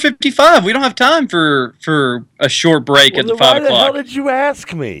 it's 4:55. We don't have time for a short break at the 5 o'clock. Why the hell did you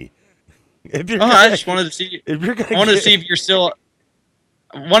ask me? I just wanted to see. I wanted to see if you're still.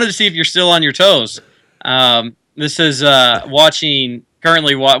 Wanted to see if you're still on your toes. This is watching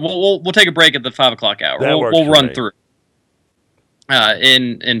currently. We'll take a break at the 5 o'clock hour. We'll run through.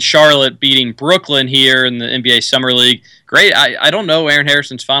 In Charlotte beating Brooklyn here in the NBA Summer League. Great. I don't know Aaron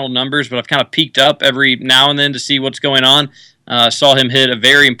Harrison's final numbers, but I've kind of peeked up every now and then to see what's going on. Saw him hit a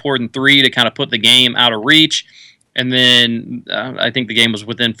very important three to kind of put the game out of reach. And then I think the game was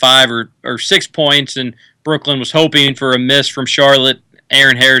within 5 or 6 points, and Brooklyn was hoping for a miss from Charlotte.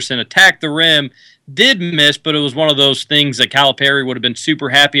 Aaron Harrison attacked the rim, did miss, but it was one of those things that Calipari would have been super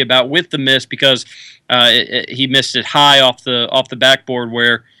happy about with the miss because he missed it high off the backboard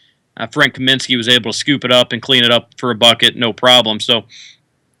where Frank Kaminsky was able to scoop it up and clean it up for a bucket, no problem. So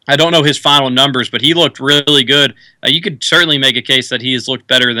I don't know his final numbers, but he looked really good. You could certainly make a case that he has looked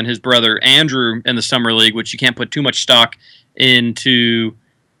better than his brother Andrew in the Summer League, which you can't put too much stock into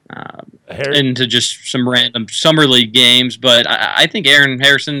just some random Summer League games. But I think Aaron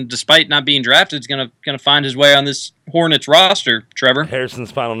Harrison, despite not being drafted, is going to find his way on this Hornets roster, Trevor.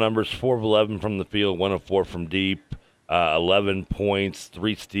 Harrison's final numbers, 4 of 11 from the field, 1 of 4 from deep, 11 points,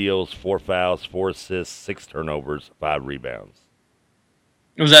 3 steals, 4 fouls, 4 assists, 6 turnovers, 5 rebounds.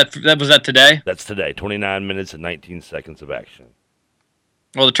 Was that today? That's today. 29 minutes and 19 seconds of action.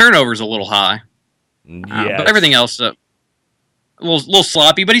 Well, the turnover's a little high. Yeah, but everything else, a little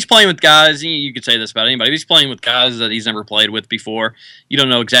sloppy. But he's playing with guys. You could say this about anybody. He's playing with guys that he's never played with before. You don't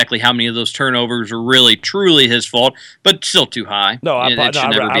know exactly how many of those turnovers are really, truly his fault, but still too high. No, I read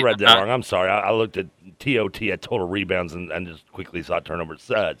that wrong. I'm sorry. I looked at TOT at total rebounds and just quickly saw turnovers.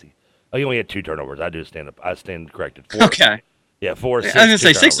 He only had 2 turnovers. I stand corrected. 4. Okay. Yeah, 4. I was going to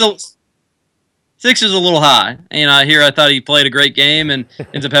say 6 is a little high. And I thought he played a great game and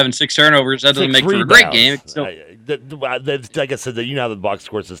ends up having 6 turnovers. That doesn't make for a great game. So, like I said, you know how the box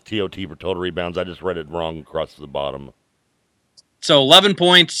score says TOT for total rebounds. I just read it wrong across the bottom. So 11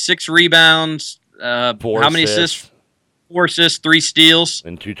 points, 6 rebounds. 4 how many assists? 4 assists, 3 steals,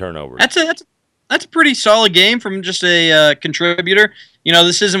 and 2 turnovers. That's a pretty solid game from just a contributor.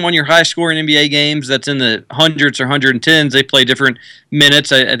 This isn't one of your high-scoring NBA games that's in the hundreds or 110s. They play different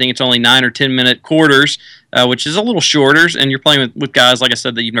minutes. I think it's only 9 or 10-minute quarters, which is a little shorter, and you're playing with guys, like I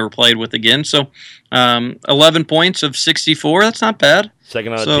said, that you've never played with again. So 11 points of 64, that's not bad.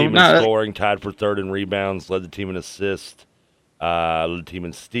 Second on the team in scoring, tied for 3rd in rebounds, led the team in assists, led the team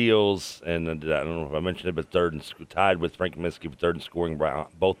in steals, and I don't know if I mentioned it, but tied with Frank Kaminsky for 3rd in scoring,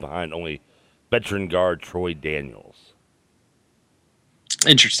 both behind only veteran guard Troy Daniels.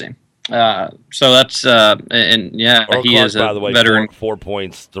 Interesting. So that's he is a veteran. 4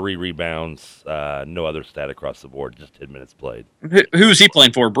 points, 3 rebounds, no other stat across the board. Just 10 minutes played. Who's he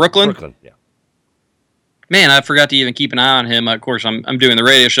playing for? Brooklyn. Brooklyn, yeah. Man, I forgot to even keep an eye on him. Of course, I'm doing the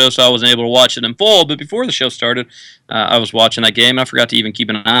radio show, so I wasn't able to watch it in full. But before the show started, I was watching that game, and I forgot to even keep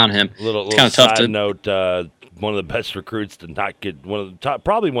an eye on him. Little tough to note. One of the best recruits to not get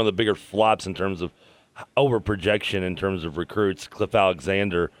probably one of the bigger flops in terms of over projection in terms of recruits. Cliff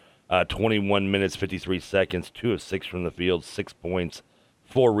Alexander, 21 minutes, 53 seconds, 2 of 6 from the field, 6 points,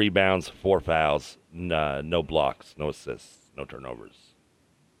 4 rebounds, 4 fouls, no blocks, no assists, no turnovers.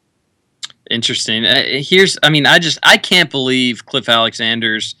 Interesting. I can't believe Cliff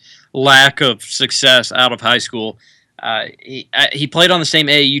Alexander's lack of success out of high school. He played on the same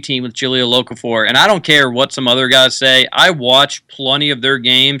AAU team with Jahlil Okafor, and I don't care what some other guys say. I watch plenty of their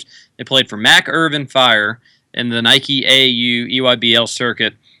games. They played for Mac Irvin Fire in the Nike AAU EYBL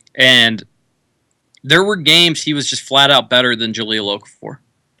circuit, and there were games he was just flat out better than Jahlil Okafor.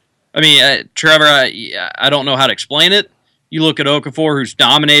 Trevor, I don't know how to explain it. You look at Okafor, who's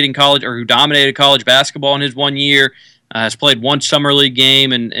dominating college or who dominated college basketball in his 1 year. Has played 1 summer league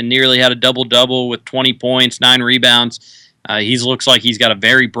game and nearly had a double-double with 20 points, 9 rebounds. He looks like he's got a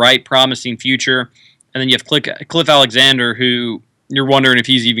very bright, promising future. and then you have Cliff Alexander, who you're wondering if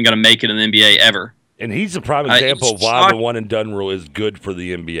he's even going to make it in the NBA ever. And he's a prime example of why the one and done rule is good for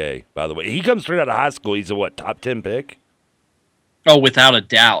the NBA, by the way. He comes straight out of high school. He's a top 10 pick? Oh, without a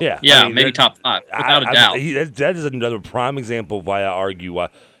doubt. Yeah, I mean, maybe top 5, without a doubt. That is another prime example of why I argue why.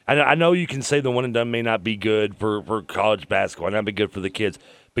 I know you can say the one and done may not be good for college basketball, not be good for the kids.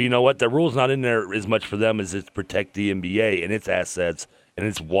 But you know what? The rule's not in there as much for them as it's protect the NBA and its assets, and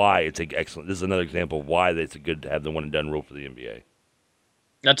it's why it's excellent. This is another example of why it's good to have the one and done rule for the NBA.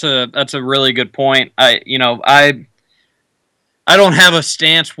 That's a really good point. I don't have a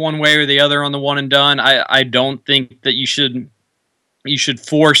stance one way or the other on the one and done. I don't think that you should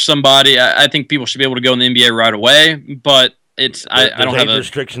force somebody. I think people should be able to go in the NBA right away, but I don't have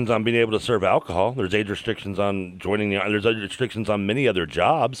restrictions on being able to serve alcohol. There's age restrictions on joining there's age restrictions on many other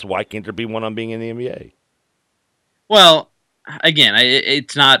jobs. Why can't there be one on being in the NBA? Well, again,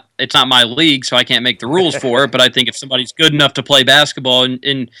 it's not my league, so I can't make the rules for it. But I think if somebody's good enough to play basketball,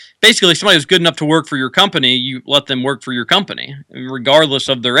 and basically somebody who's good enough to work for your company, you let them work for your company, regardless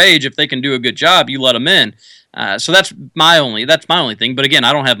of their age. If they can do a good job, you let them in. So that's my only thing. But again,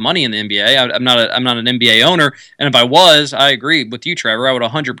 I don't have money in the NBA. I'm not an NBA owner. And if I was, I agree with you, Trevor. I would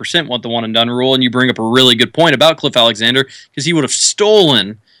 100% want the one and done rule. And you bring up a really good point about Cliff Alexander, because he would have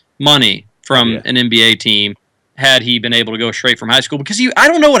stolen money from an NBA team had he been able to go straight from high school, because I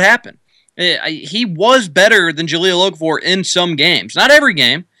don't know what happened. He was better than Jahlil Okafor in some games, not every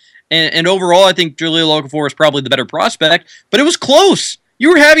game. And overall, I think Jahlil Okafor is probably the better prospect, but it was close. You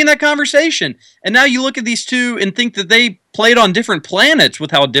were having that conversation, and now you look at these two and think that they played on different planets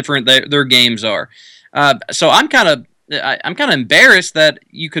with how different their games are. So I'm kind of embarrassed that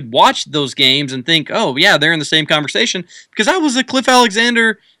you could watch those games and think, oh yeah, they're in the same conversation, because I was a Cliff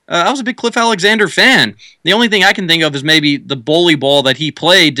Alexander. I was a big Cliff Alexander fan. The only thing I can think of is maybe the bully ball that he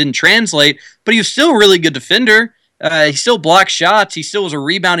played didn't translate, but he was still a really good defender. He still blocked shots. He still was a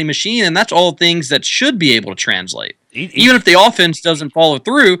rebounding machine, and that's all things that should be able to translate. Even if the offense doesn't follow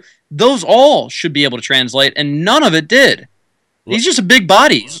through, those all should be able to translate, and none of it did. He's just a big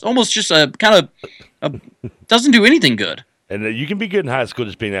body. He's almost just a kind of doesn't do anything good. And you can be good in high school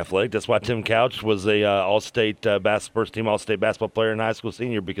just being athletic. That's why Tim Couch was a all-state first team all-state basketball player in high school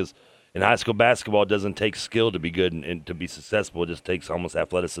senior, because in high school basketball it doesn't take skill to be good and to be successful. It just takes almost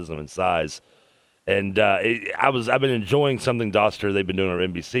athleticism and size. And I've been enjoying something Doster they've been doing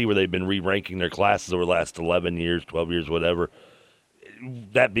on NBC, where they've been re-ranking their classes over the last 11 years, 12 years, whatever.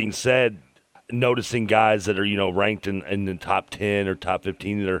 That being said, noticing guys that are ranked in the top 10 or top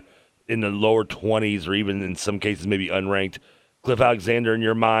 15 that are in the lower 20s, or even in some cases maybe unranked. Cliff Alexander, in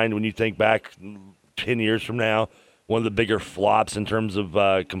your mind, when you think back 10 years from now, one of the bigger flops in terms of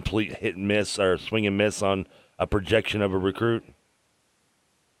complete hit and miss or swing and miss on a projection of a recruit?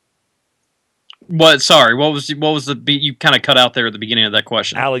 What? Sorry, what was the you kind of cut out there at the beginning of that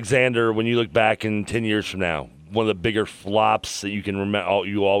question? Alexander, when you look back in 10 years from now, one of the bigger flops that you can remember,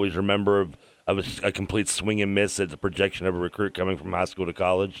 you always remember of a complete swing and miss at the projection of a recruit coming from high school to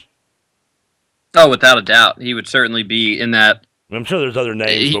college? Oh, without a doubt, he would certainly be in that. I'm sure there's other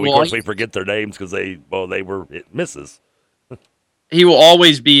names, but of course we forget their names because they were misses. He will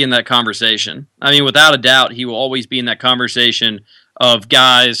always be in that conversation. I mean, without a doubt, he will always be in that conversation of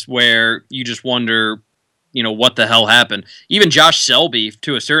guys where you just wonder, what the hell happened. Even Josh Selby,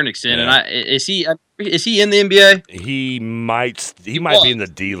 to a certain extent, and is he in the NBA? He might be in the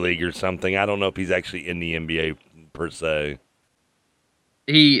D League or something. I don't know if he's actually in the NBA per se.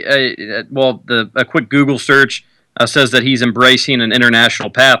 A quick Google search says that he's embracing an international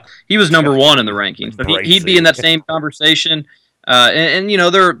path. He was number 1 in the rankings, but he'd be in that same conversation.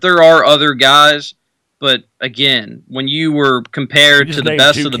 There are other guys, but again, when you were compared to the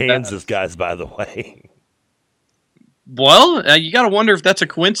best of the Kansas guys, by the way. Well, you got to wonder if that's a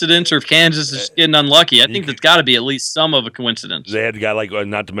coincidence or if Kansas is getting unlucky. I think that's got to be at least some of a coincidence. They had a guy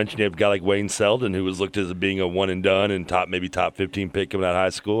not to mention, they have a guy like Wayne Selden, who was looked as being a one and done and top 15 pick coming out of high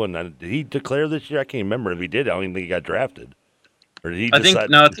school. And did he declare this year? I can't remember if he did. I don't even think he got drafted. Or did he? I think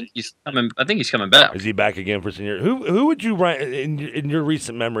he's coming. I think he's coming back. Is he back again for senior? Who would you rank in your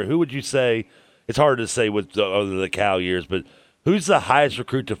recent memory? Who would you say? It's hard to say with the Cal years, but who's the highest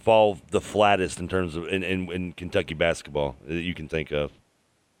recruit to fall the flattest in terms of in Kentucky basketball that you can think of?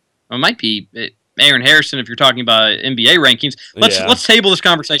 It might be Aaron Harrison if you're talking about NBA rankings. Let's table this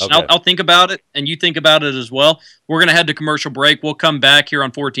conversation. Okay. I'll think about it, and you think about it as well. We're going to head to commercial break. We'll come back here on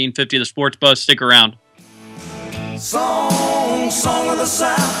 1450 The Sports Buzz. Stick around. Song of the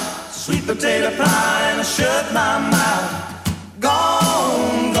South, sweet potato pie, and I shut my mouth.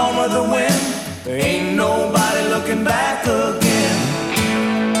 Gone with the wind. There ain't nobody looking back again.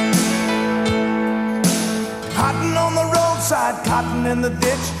 cried cotton in the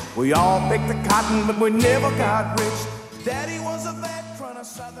ditch. We all picked the cotton, but we never got rich. Daddy was a veteran, a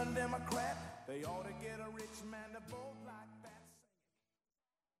Southern Democrat. They ought to get a rich man to vote like that.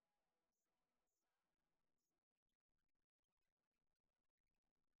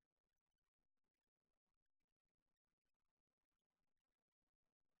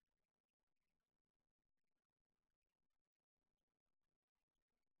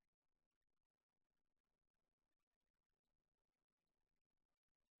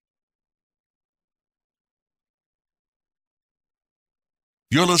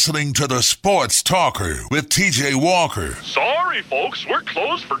 You're listening to the Sports Talker with TJ Walker. Sorry, folks, we're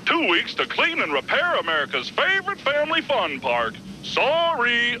closed for 2 weeks to clean and repair America's favorite family fun park.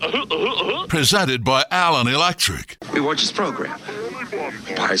 Sorry. Presented by Allen Electric. We watch his program.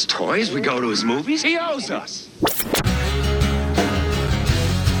 Buy his toys. We go to his movies. He owes us.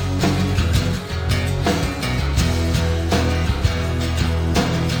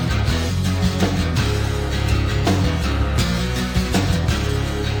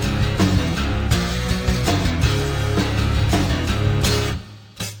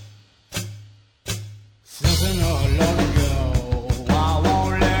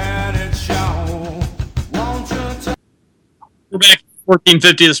 We're back at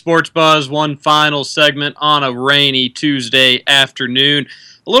 1450 The Sports Buzz, one final segment on a rainy Tuesday afternoon.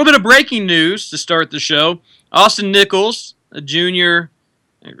 A little bit of breaking news to start the show. Austin Nichols, a junior,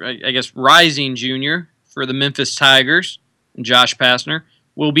 I guess rising junior for the Memphis Tigers, and Josh Pastner,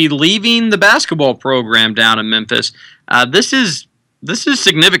 will be leaving the basketball program down in Memphis. This is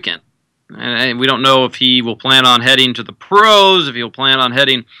significant. And we don't know if he will plan on heading to the pros, if he'll plan on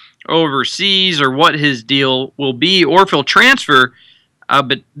heading overseas, or what his deal will be, or if he'll transfer.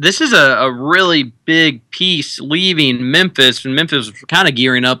 But this is a really big piece leaving Memphis, and Memphis was kind of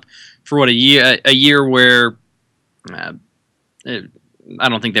gearing up for a year where I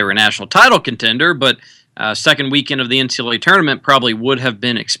don't think they were a national title contender, but second weekend of the NCAA tournament probably would have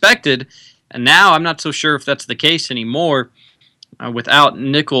been expected. And now I'm not so sure if that's the case anymore. Without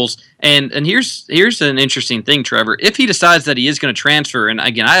Nichols. And here's an interesting thing, Trevor. If he decides that he is going to transfer, and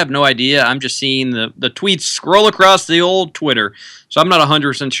again, I have no idea. I'm just seeing the tweets scroll across the old Twitter, so I'm not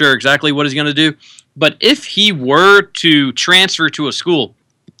 100% sure exactly what he's going to do. But if he were to transfer to a school,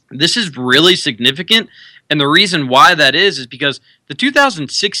 this is really significant. And the reason why that is because the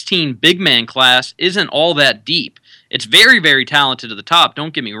 2016 big man class isn't all that deep. It's very, very talented at the top,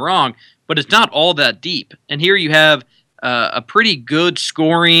 don't get me wrong, but it's not all that deep. And here you have a pretty good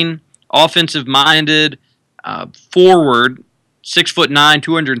scoring, offensive-minded forward, 6'9",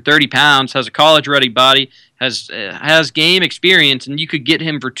 230 pounds, has a college-ready body, has game experience, and you could get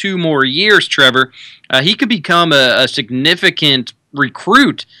him for 2 more years, Trevor. He could become a significant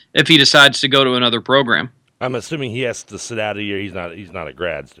recruit if he decides to go to another program. I'm assuming he has to sit out a year. He's not a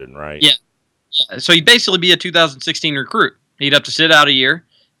grad student, right? Yeah. So he'd basically be a 2016 recruit. He'd have to sit out a year.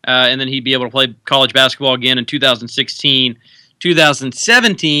 And then he'd be able to play college basketball again in 2016,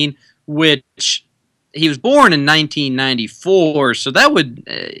 2017, which he was born in 1994. So that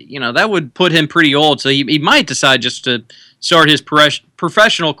would put him pretty old. So he might decide just to start his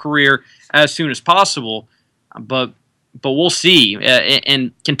professional career as soon as possible. But we'll see.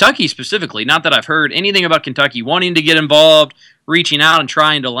 And Kentucky specifically, not that I've heard anything about Kentucky wanting to get involved, reaching out and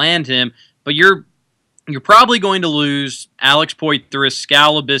trying to land him, but you're probably going to lose Alex Poitras,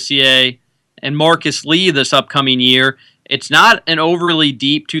 Skal Labissiere, and Marcus Lee this upcoming year. It's not an overly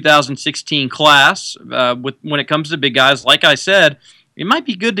deep 2016 class when it comes to big guys. Like I said, it might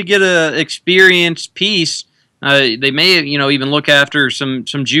be good to get an experienced piece. They may, even look after some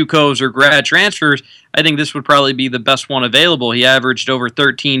JUCOs or grad transfers. I think this would probably be the best one available. He averaged over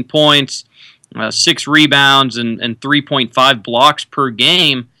 13 points, 6 rebounds, and 3.5 blocks per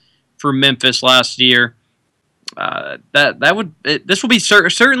game for Memphis last year. This will be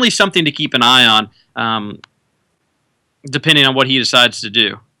certainly something to keep an eye on, depending on what he decides to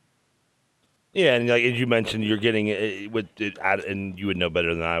do. Yeah, and like as you mentioned, you're getting and you would know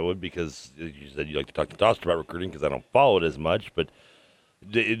better than I would because you said you like to talk to Toster about recruiting because I don't follow it as much. But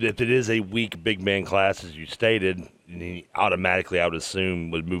if it is a weak big man class, as you stated, he automatically, I would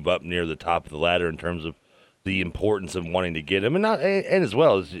assume, would move up near the top of the ladder in terms of the importance of wanting to get him, and as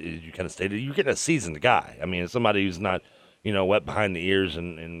well as you kind of stated, you're getting a seasoned guy. I mean, somebody who's not, wet behind the ears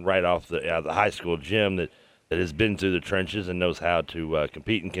and right off the high school gym that has been through the trenches and knows how to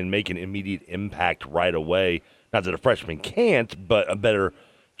compete and can make an immediate impact right away. Not that a freshman can't, but a better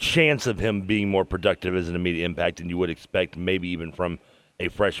chance of him being more productive as an immediate impact than you would expect, maybe even from a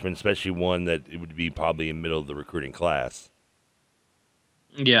freshman, especially one that it would be probably in the middle of the recruiting class.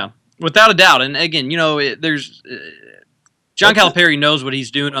 Yeah. Without a doubt, and again, there's John Calipari knows what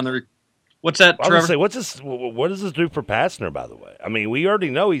he's doing on the. What's that, Trevor? I was going to say, what does this do for Pastner, by the way? I mean, we already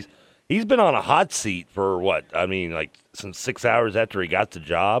know he's been on a hot seat for what? I mean, like since 6 hours after he got the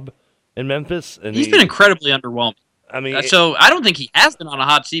job in Memphis. And he's been incredibly underwhelming. I mean, so I don't think he has been on a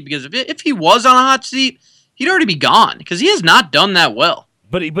hot seat, because if he was on a hot seat, he'd already be gone, because he has not done that well.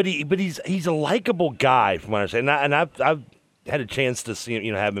 But he's a likable guy from what I understand, and I've had a chance to see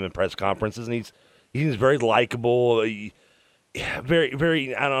him, have him in press conferences, and he's very likable,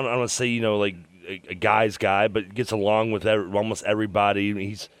 very I don't want to say like a guy's guy, but gets along with almost everybody.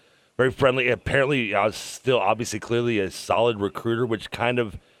 He's very friendly. Apparently, still obviously clearly a solid recruiter, which kind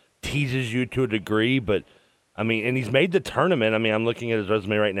of teases you to a degree, but. I mean, and he's made the tournament. I mean, I'm looking at his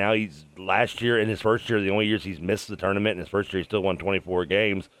resume right now. He's last year, in his first year, the only years he's missed the tournament. In his first year, he still won 24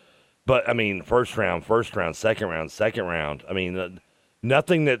 games. But, I mean, first round, second round. I mean,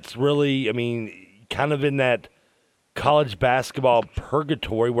 nothing that's really, kind of in that college basketball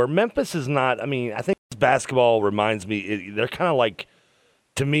purgatory where Memphis is not. I mean, I think basketball reminds me, they're kind of like,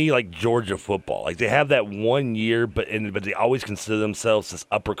 to me, like Georgia football. Like, they have that 1 year, but they always consider themselves this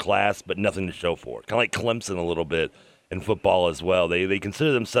upper class, but nothing to show for it. Kind of like Clemson a little bit in football as well. They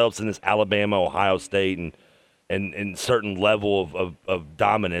consider themselves in this Alabama, Ohio State, and certain level of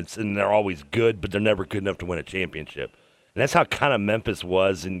dominance, and they're always good, but they're never good enough to win a championship. And that's how kind of Memphis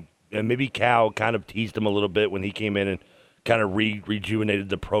was, and maybe Cal kind of teased them a little bit when he came in and kind of rejuvenated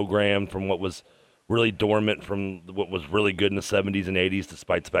the program from what was really dormant from what was really good in the 70s and 80s,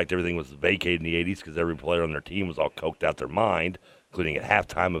 despite the fact everything was vacated in the 80s because every player on their team was all coked out their mind, including at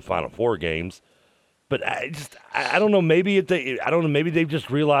halftime of Final Four games. But I don't know. Maybe maybe they've just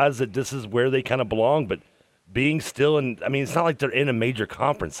realized that this is where they kind of belong. But being still in, it's not like they're in a major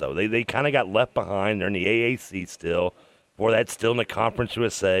conference though. They kind of got left behind. They're in the AAC still. Before that, still in the Conference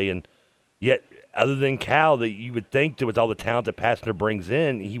USA, and yet other than Cal, that you would think that with all the talent that Pastner brings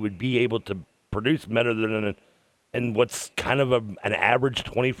in, he would be able to produce better than in what's kind of an average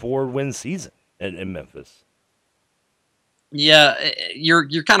 24-win season in Memphis. Yeah,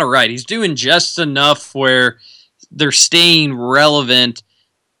 you're kind of right. He's doing just enough where they're staying relevant,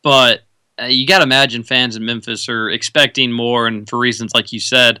 but you got to imagine fans in Memphis are expecting more, and for reasons like you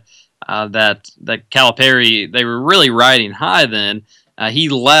said, that Calipari, they were really riding high then. He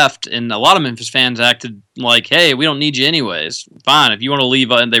left, and a lot of Memphis fans acted like, hey, we don't need you anyways. Fine, if you want to leave,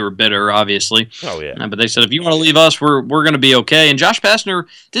 and they were bitter, obviously. Oh, yeah. But they said, if you want to leave us, we're going to be okay. And Josh Pastner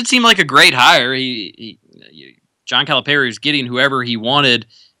did seem like a great hire. John Calipari was getting whoever he wanted,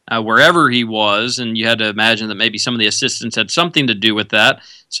 wherever he was, and you had to imagine that maybe some of the assistants had something to do with that.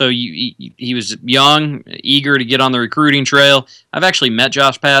 So he was young, eager to get on the recruiting trail. I've actually met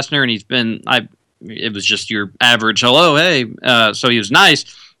Josh Pastner, and it was just your average hello, hey. So he was nice.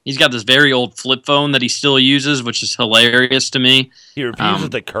 He's got this very old flip phone that he still uses, which is hilarious to me. He refuses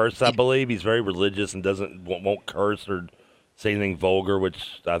to curse, I believe. He's very religious and won't curse or say anything vulgar,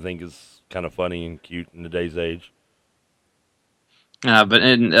 which I think is kind of funny and cute in today's age.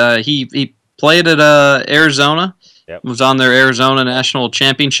 He played at Arizona. Yep. Was on their Arizona national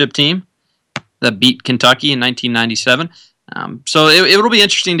championship team that beat Kentucky in 1997. So it'll be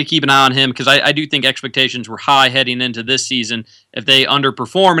interesting to keep an eye on him, because I do think expectations were high heading into this season. If they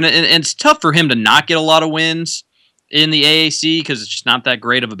underperform, and it's tough for him to not get a lot of wins in the AAC, because it's just not that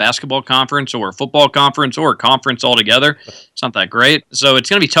great of a basketball conference or a football conference or a conference altogether. It's not that great. So it's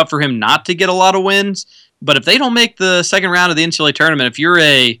going to be tough for him not to get a lot of wins. But if they don't make the second round of the NCAA tournament, if you're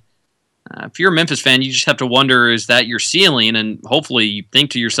a Memphis fan, you just have to wonder, is that your ceiling? And hopefully you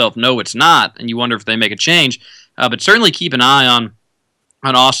think to yourself, no, it's not, and you wonder if they make a change. But certainly keep an eye on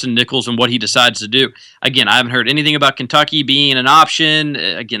Austin Nichols and what he decides to do. Again, I haven't heard anything about Kentucky being an option.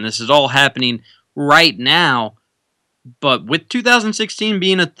 Again, this is all happening right now. But with 2016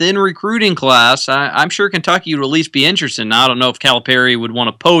 being a thin recruiting class, I'm sure Kentucky would at least be interested. Now, I don't know if Calipari would want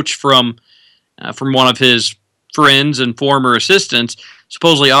to poach from one of his friends and former assistants.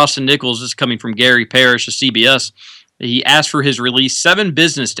 Supposedly, Austin Nichols, this is coming from Gary Parrish of CBS. He asked for his release 7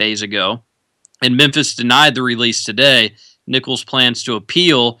 business days ago, and Memphis denied the release today. Nichols plans to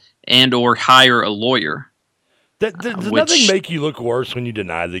appeal and or hire a lawyer. Does nothing make you look worse when you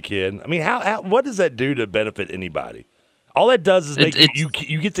deny the kid? I mean, what does that do to benefit anybody? All that does is make you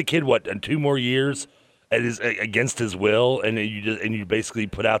get the kid, what, in 2 more years against his will, and you basically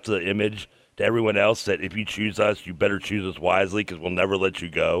put out the image to everyone else that if you choose us, you better choose us wisely because we'll never let you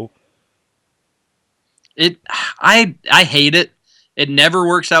go. I hate it. It never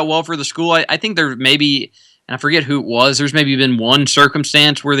works out well for the school. I think there maybe, and I forget who it was, there's maybe been one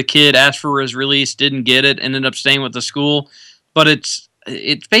circumstance where the kid asked for his release, didn't get it, ended up staying with the school. But it's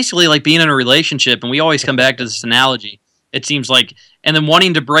basically like being in a relationship, and we always come back to this analogy. It seems like, and then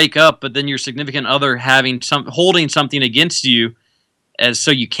wanting to break up, but then your significant other holding something against you, as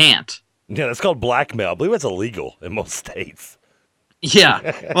so you can't. Yeah, that's called blackmail. I believe it's illegal in most states.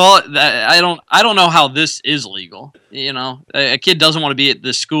 Yeah, well, I don't know how this is legal. You know, a kid doesn't want to be at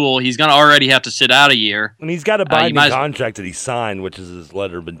this school. He's going to already have to sit out a year. And he's got a binding contract that he signed, which is his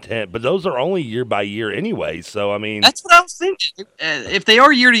letter of intent. But those are only year by year anyway. So, I mean. That's what I was thinking. If they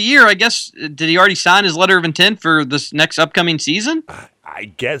are year to year, I guess, did he already sign his letter of intent for this next upcoming season? I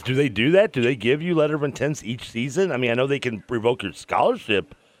guess. Do they do that? Do they give you letter of intents each season? I mean, I know they can revoke your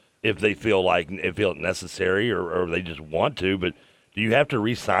scholarship if they feel it necessary or they just want to, but do you have to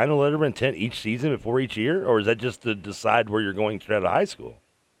re-sign a letter of intent each season before each year, or is that just to decide where you're going straight out of high school?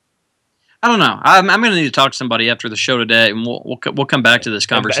 I don't know. I'm going to need to talk to somebody after the show today, and we'll come back to this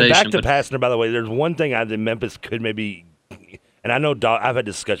conversation. And back to Pastner, by the way, there's one thing I think Memphis could maybe, and I know I've had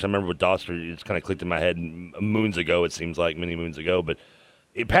discussion. I remember with Doster, it just kind of clicked in my head moons ago. It seems like many moons ago, but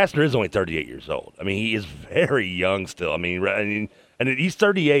Pastner is only 38 years old. I mean, he is very young still. I mean, and he's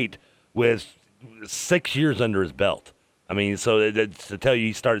 38 with 6 years under his belt. I mean, so to tell you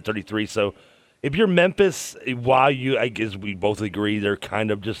he started 33. So if you're Memphis, I guess we both agree they're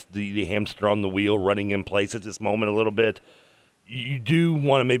kind of just the hamster on the wheel running in place at this moment a little bit. You do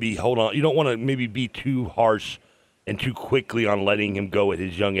want to maybe hold on. You don't want to maybe be too harsh and too quickly on letting him go at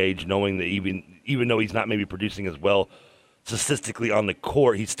his young age, knowing that even though he's not maybe producing as well statistically on the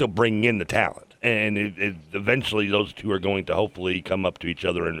court, he's still bringing in the talent. And eventually those two are going to hopefully come up to each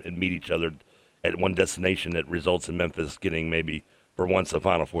other and meet each other at one destination that results in Memphis getting maybe for once a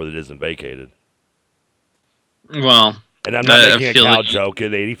Final Four that isn't vacated. Well, and I'm not making a cow joke. The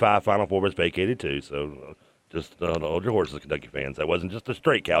 '85 Final Four was vacated too, so just hold your horses, Kentucky fans. That wasn't just a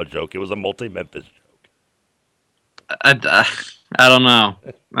straight cow joke; it was a multi-Memphis joke. I don't know.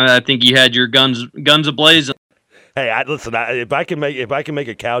 I think you had your guns ablazing. Hey, listen. If I can make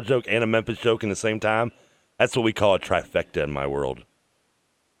a cow joke and a Memphis joke in the same time, that's what we call a trifecta in my world.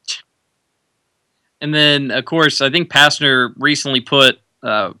 And then, of course, I think Pastner recently put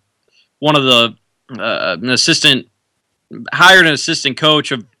one of the hired an assistant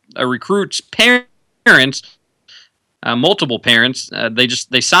coach of a recruit's parents, multiple parents.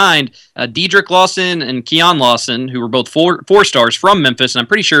 They signed Dedrick Lawson and Keon Lawson, who were both four stars from Memphis, and I'm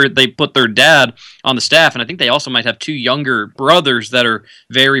pretty sure they put their dad on the staff. And I think they also might have two younger brothers that are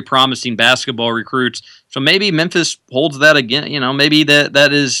very promising basketball recruits. So maybe Memphis holds that again. You know, maybe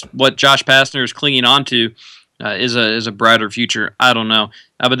that is what Josh Pastner is clinging on to, is a brighter future. I don't know.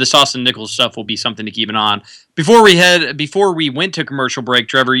 But this Austin Nichols stuff will be something to keep an eye on. Before we went to commercial break,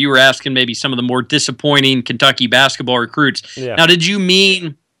 Trevor, you were asking maybe some of the more disappointing Kentucky basketball recruits. Yeah. Now, did you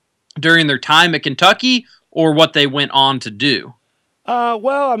mean during their time at Kentucky or what they went on to do?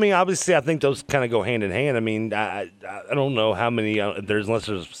 Well, I mean, obviously, I think those kind of go hand in hand. I mean, I don't know how many unless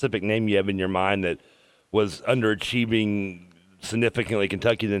there's a specific name you have in your mind that was underachieving significantly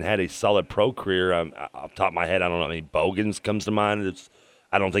Kentucky, then had a solid pro career. Off the top of my head, I don't know how many Bogans comes to mind.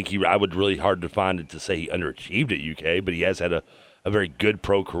 I don't think I would really hard to find it to say he underachieved at UK, but he has had a very good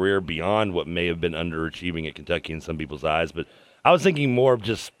pro career beyond what may have been underachieving at Kentucky in some people's eyes. But I was thinking more of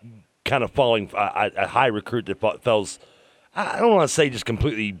just kind of falling a high recruit that falls, I don't want to say just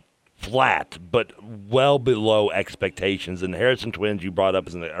completely flat, but well below expectations. And the Harrison twins you brought up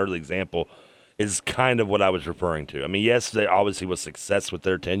as an early example is kind of what I was referring to. I mean, yes, there obviously was success with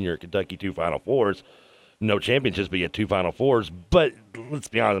their tenure at Kentucky, 2 Final Fours. No championships, but yet 2 Final Fours. But let's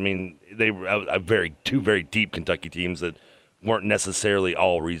be honest, I mean, they were two very deep Kentucky teams that weren't necessarily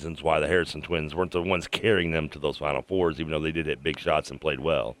all reasons why the Harrison twins weren't the ones carrying them to those Final Fours, even though they did hit big shots and played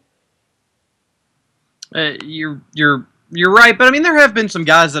well. You're right, but I mean, there have been some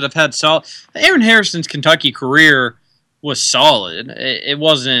guys that have had solid. Aaron Harrison's Kentucky career was solid. It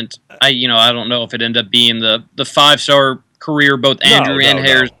wasn't. I don't know if it ended up being the 5-star career both Andrew and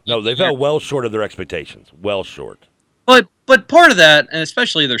Harrison. No, they fell well short of their expectations. Well short. But part of that, and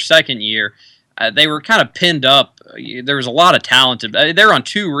especially their second year, they were kind of pinned up. There was a lot of talented. They're on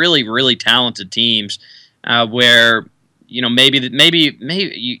 2 really, really talented teams, where maybe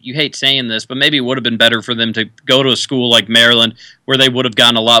you hate saying this, but maybe it would have been better for them to go to a school like Maryland, where they would have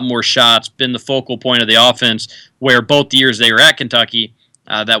gotten a lot more shots, been the focal point of the offense. Where both years they were at Kentucky,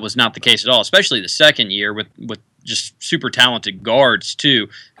 that was not the case at all. Especially the second year with just super talented guards too.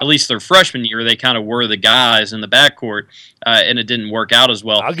 At least their freshman year, they kind of were the guys in the backcourt, and it didn't work out as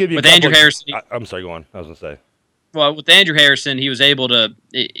well. I'll give you with Andrew Harrison. I'm sorry, go on. I was going to say. well, with Andrew Harrison, he was able to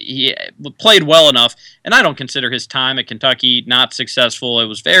he played well enough, and I don't consider his time at Kentucky not successful. It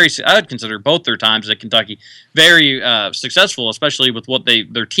was I would consider both their times at Kentucky very successful, especially with what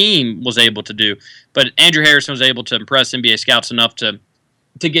their team was able to do. But Andrew Harrison was able to impress NBA scouts enough to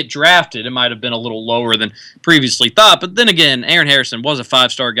get drafted. It might have been a little lower than previously thought, but then again, Aaron Harrison was a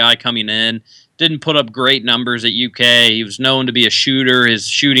 5-star guy coming in. Didn't put up great numbers at UK. He was known to be a shooter. His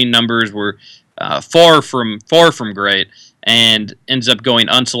shooting numbers were far from great, and ends up going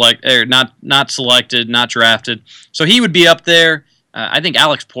not selected, not drafted. So he would be up there. I think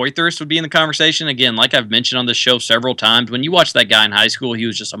Alex Poythress would be in the conversation. Again, like I've mentioned on this show several times, when you watch that guy in high school, he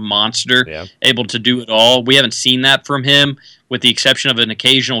was just a monster, able to do it all. We haven't seen that from him, with the exception of an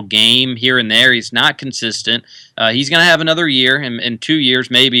occasional game here and there. He's not consistent. He's going to have another year, in 2 years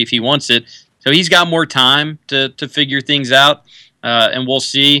maybe if he wants it. So he's got more time to figure things out, and we'll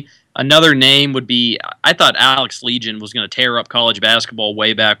see. Another name would be, I thought Alex Legion was going to tear up college basketball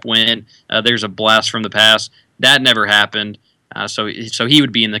way back when. There's a blast from the past. That never happened. So he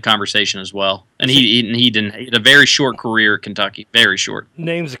would be in the conversation as well. And he didn't. He had a very short career at Kentucky, very short.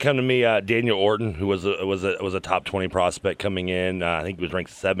 Names that come to me: Daniel Orton, who was a top 20 prospect coming in. I think he was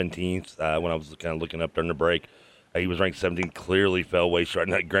ranked 17th when I was kind of looking up during the break. He was ranked 17th. Clearly fell way short.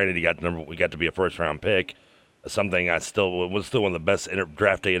 Now, granted, we got to be a first-round pick. Something was still one of the best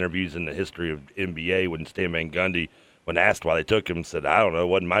draft day interviews in the history of NBA. When Stan Van Gundy, when asked why they took him, said, "I don't know, it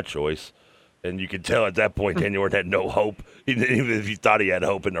wasn't my choice." And you could tell at that point Daniel Orton had no hope. Even if he thought he had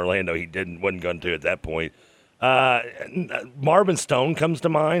hope in Orlando, he wasn't going to at that point. Marvin Stone comes to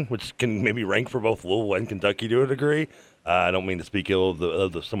mind, which can maybe rank for both Louisville and Kentucky to a degree. I don't mean to speak ill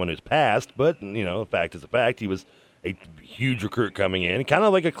of someone who's passed, but a fact is a fact. He was a huge recruit coming in, kind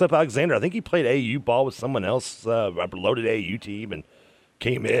of like a Cliff Alexander. I think he played AAU ball with someone else, a loaded AAU team, and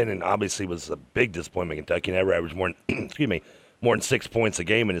came in and obviously was a big disappointment in Kentucky. Never averaged more than 6 points a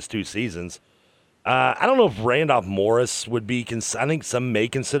game in his 2 seasons. I don't know if Randolph Morris would be. I think some may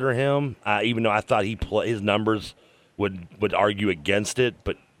consider him, even though I thought his numbers would argue against it,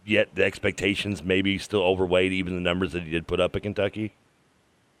 but yet the expectations maybe still overweight even the numbers that he did put up at Kentucky.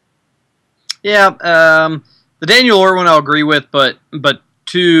 Yeah, the Daniel Orr one I'll agree with, but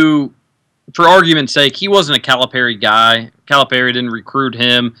for argument's sake, he wasn't a Calipari guy. Calipari didn't recruit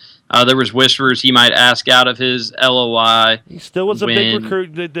him. There was whispers he might ask out of his LOI. He still was a big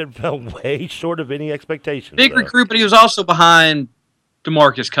recruit that fell way short of any expectations. Big recruit, but he was also behind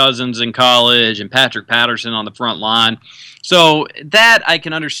DeMarcus Cousins in college and Patrick Patterson on the front line. So that I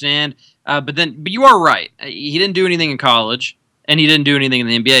can understand. But you are right. He didn't do anything in college, and he didn't do anything in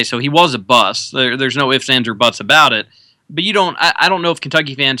the NBA. So he was a bust. There's no ifs, ands, or buts about it. But I don't know if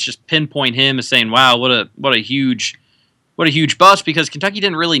Kentucky fans just pinpoint him as saying, "Wow, what a huge bust," because Kentucky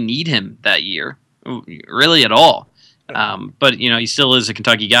didn't really need him that year, really at all. But he still is a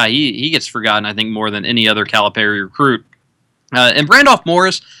Kentucky guy. He gets forgotten, I think, more than any other Calipari recruit. And Randolph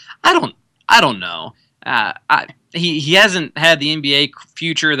Morris, I don't know. He hasn't had the NBA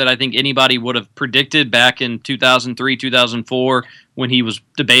future that I think anybody would have predicted back in 2003, 2004, when he was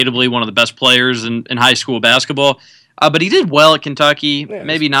debatably one of the best players in high school basketball. But he did well at Kentucky. Yeah,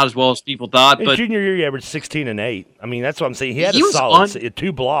 maybe not as well as people thought. But junior year, he averaged 16 and 8. I mean, that's what I'm saying. He had a solid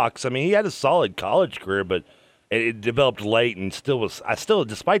 2 blocks. I mean, he had a solid college career, but it developed late and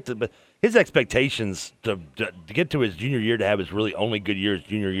despite his expectations to get to his junior year to have his really only good year his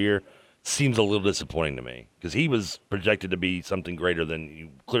junior year seems a little disappointing to me, because he was projected to be something greater than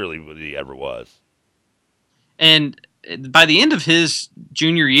he ever was. And by the end of his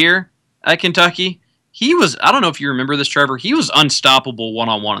junior year at Kentucky, he was, I don't know if you remember this, Trevor, he was unstoppable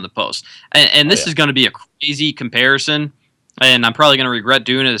one-on-one in the post. And this is going to be a crazy comparison, and I'm probably going to regret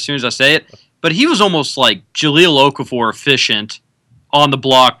doing it as soon as I say it, but he was almost like Jahlil Okafor efficient on the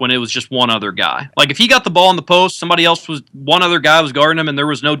block when it was just one other guy. Like, if he got the ball in the post, one other guy was guarding him, and there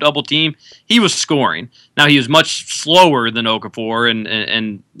was no double team, he was scoring. Now, he was much slower than Okafor,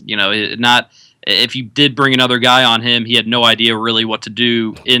 and if you did bring another guy on him, he had no idea really what to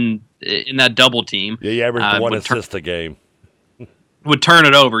do in that double team. Yeah, he averaged 1 assist a game. Would turn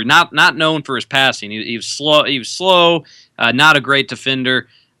it over. Not known for his passing. He was slow. Not a great defender.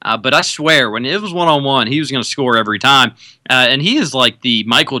 But I swear, when it was one-on-one, he was going to score every time. And he is like the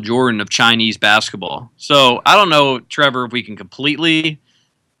Michael Jordan of Chinese basketball. So I don't know, Trevor, if we can completely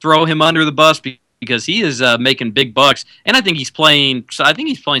throw him under the bus, because he is making big bucks. And I think he's playing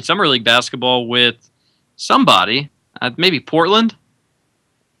summer league basketball with somebody, maybe Portland.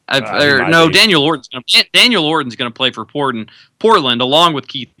 Daniel Orton's going to play for Portland along with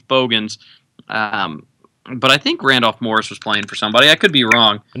Keith Bogans. but I think Randolph Morris was playing for somebody. I could be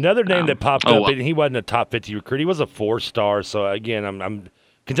wrong. Another name that popped up, and he wasn't a top 50 recruit. He was a 4-star. So again,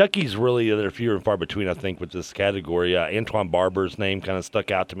 Kentucky's really they're few and far between, I think, with this category. Antoine Barber's name kind of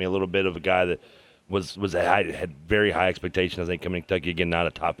stuck out to me a little bit of a guy that had very high expectations. I think coming to Kentucky again, not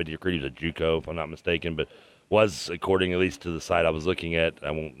a top 50 recruit. He was a JUCO, if I'm not mistaken, but was, according at least to the site I was looking at,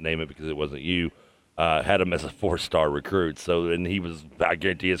 I won't name it because it wasn't you. Had him as a 4-star recruit. So, and I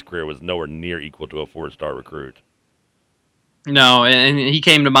guarantee his career was nowhere near equal to a 4-star recruit. No, and he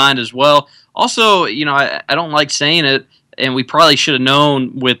came to mind as well. Also, I don't like saying it, and we probably should have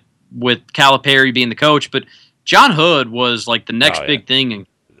known with Calipari being the coach, but John Hood was like the next big thing.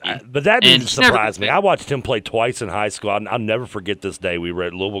 But that didn't surprise me. I watched him play twice in high school. I'll never forget this day. We were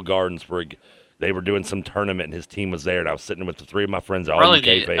at Louisville Gardens where they were doing some tournament, and his team was there, and I was sitting with the 3 of my friends, all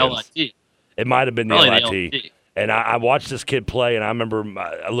UK fans. LIT. It might have been the LIT. And I watched this kid play, and I remember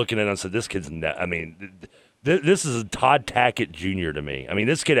looking at him and said, this kid's this is a Todd Tackett Jr. to me. I mean,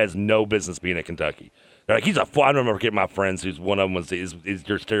 this kid has no business being at Kentucky. They're like, I remember getting my friends, who's one of them is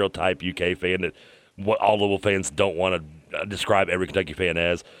your stereotype UK fan that what all Louisville fans don't want to describe every Kentucky fan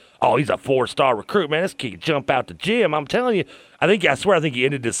as. Oh, he's a 4-star recruit, man. This kid can jump out the gym. I'm telling you. I swear he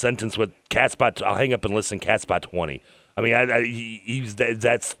ended his sentence with cats by. I'll hang up and listen. Cats by 20. I mean, he's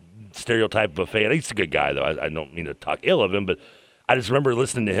that's stereotype of a fan. He's a good guy though. I don't mean to talk ill of him, but I just remember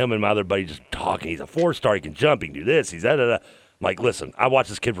listening to him and my other buddy just talking. He's a 4-star. He can jump. He can do this. He's da da da. I'm like, listen, I watched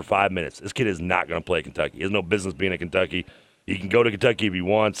this kid for 5 minutes. This kid is not going to play at Kentucky. He has no business being at Kentucky. He can go to Kentucky if he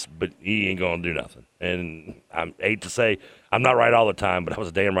wants, but he ain't going to do nothing. And I hate to say I'm not right all the time, but I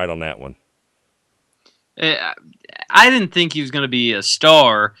was damn right on that one. I didn't think he was going to be a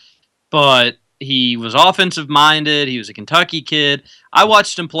star, but he was offensive-minded. He was a Kentucky kid. I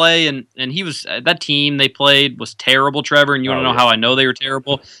watched him play, and he was that team they played was terrible, Trevor, and you want to know how I know they were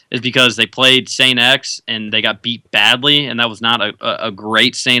terrible is because they played St. X, and they got beat badly, and that was not a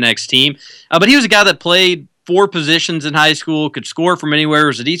great St. X team. But he was a guy that played 4 positions in high school, could score from anywhere,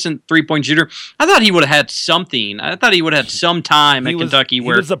 was a decent 3-point shooter. I thought he would have had something. I thought he would have had some time at Kentucky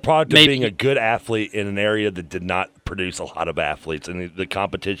where he was a product of being a good athlete in an area that did not produce a lot of athletes, and the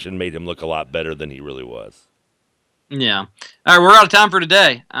competition made him look a lot better than he really was. Yeah. All right, we're out of time for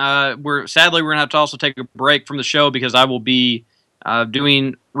today. Sadly, we're going to have to also take a break from the show because I will be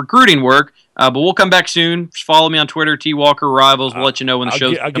doing recruiting work. But we'll come back soon. Just follow me on Twitter, T Walker Rivals. We'll let you know when the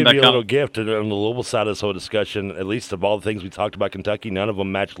show's I'll give you a little gift on the Louisville side of this whole discussion. At least of all the things we talked about Kentucky, none of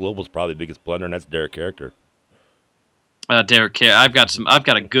them matched Louisville's probably biggest blunder, and that's Derek Character. Derek, I've got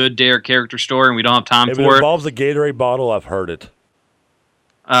a good Derek Character story, and we don't have time for it. If it involves a Gatorade bottle, I've heard it.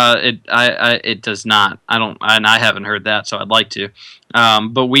 It does not. I haven't heard that, so I'd like to.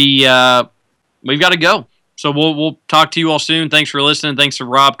 But we've got to go. So we'll talk to you all soon. Thanks for listening. Thanks to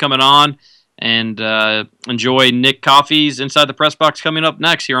Rob coming on. And enjoy Nick Coffey's Inside the Press Box coming up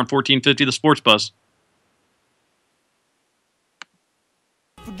next here on 1450 The Sports Buzz.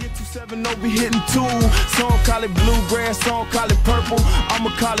 Forget 270, be hitting 2. Some call it bluegrass, some call it purple. I'ma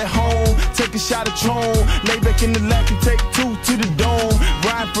call it home. Take a shot of Tron. Lay back in the lack and take 2 to the dome.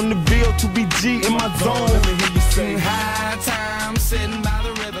 Ride from the Ville to BG in my zone. Let me hear you say high time sitting by.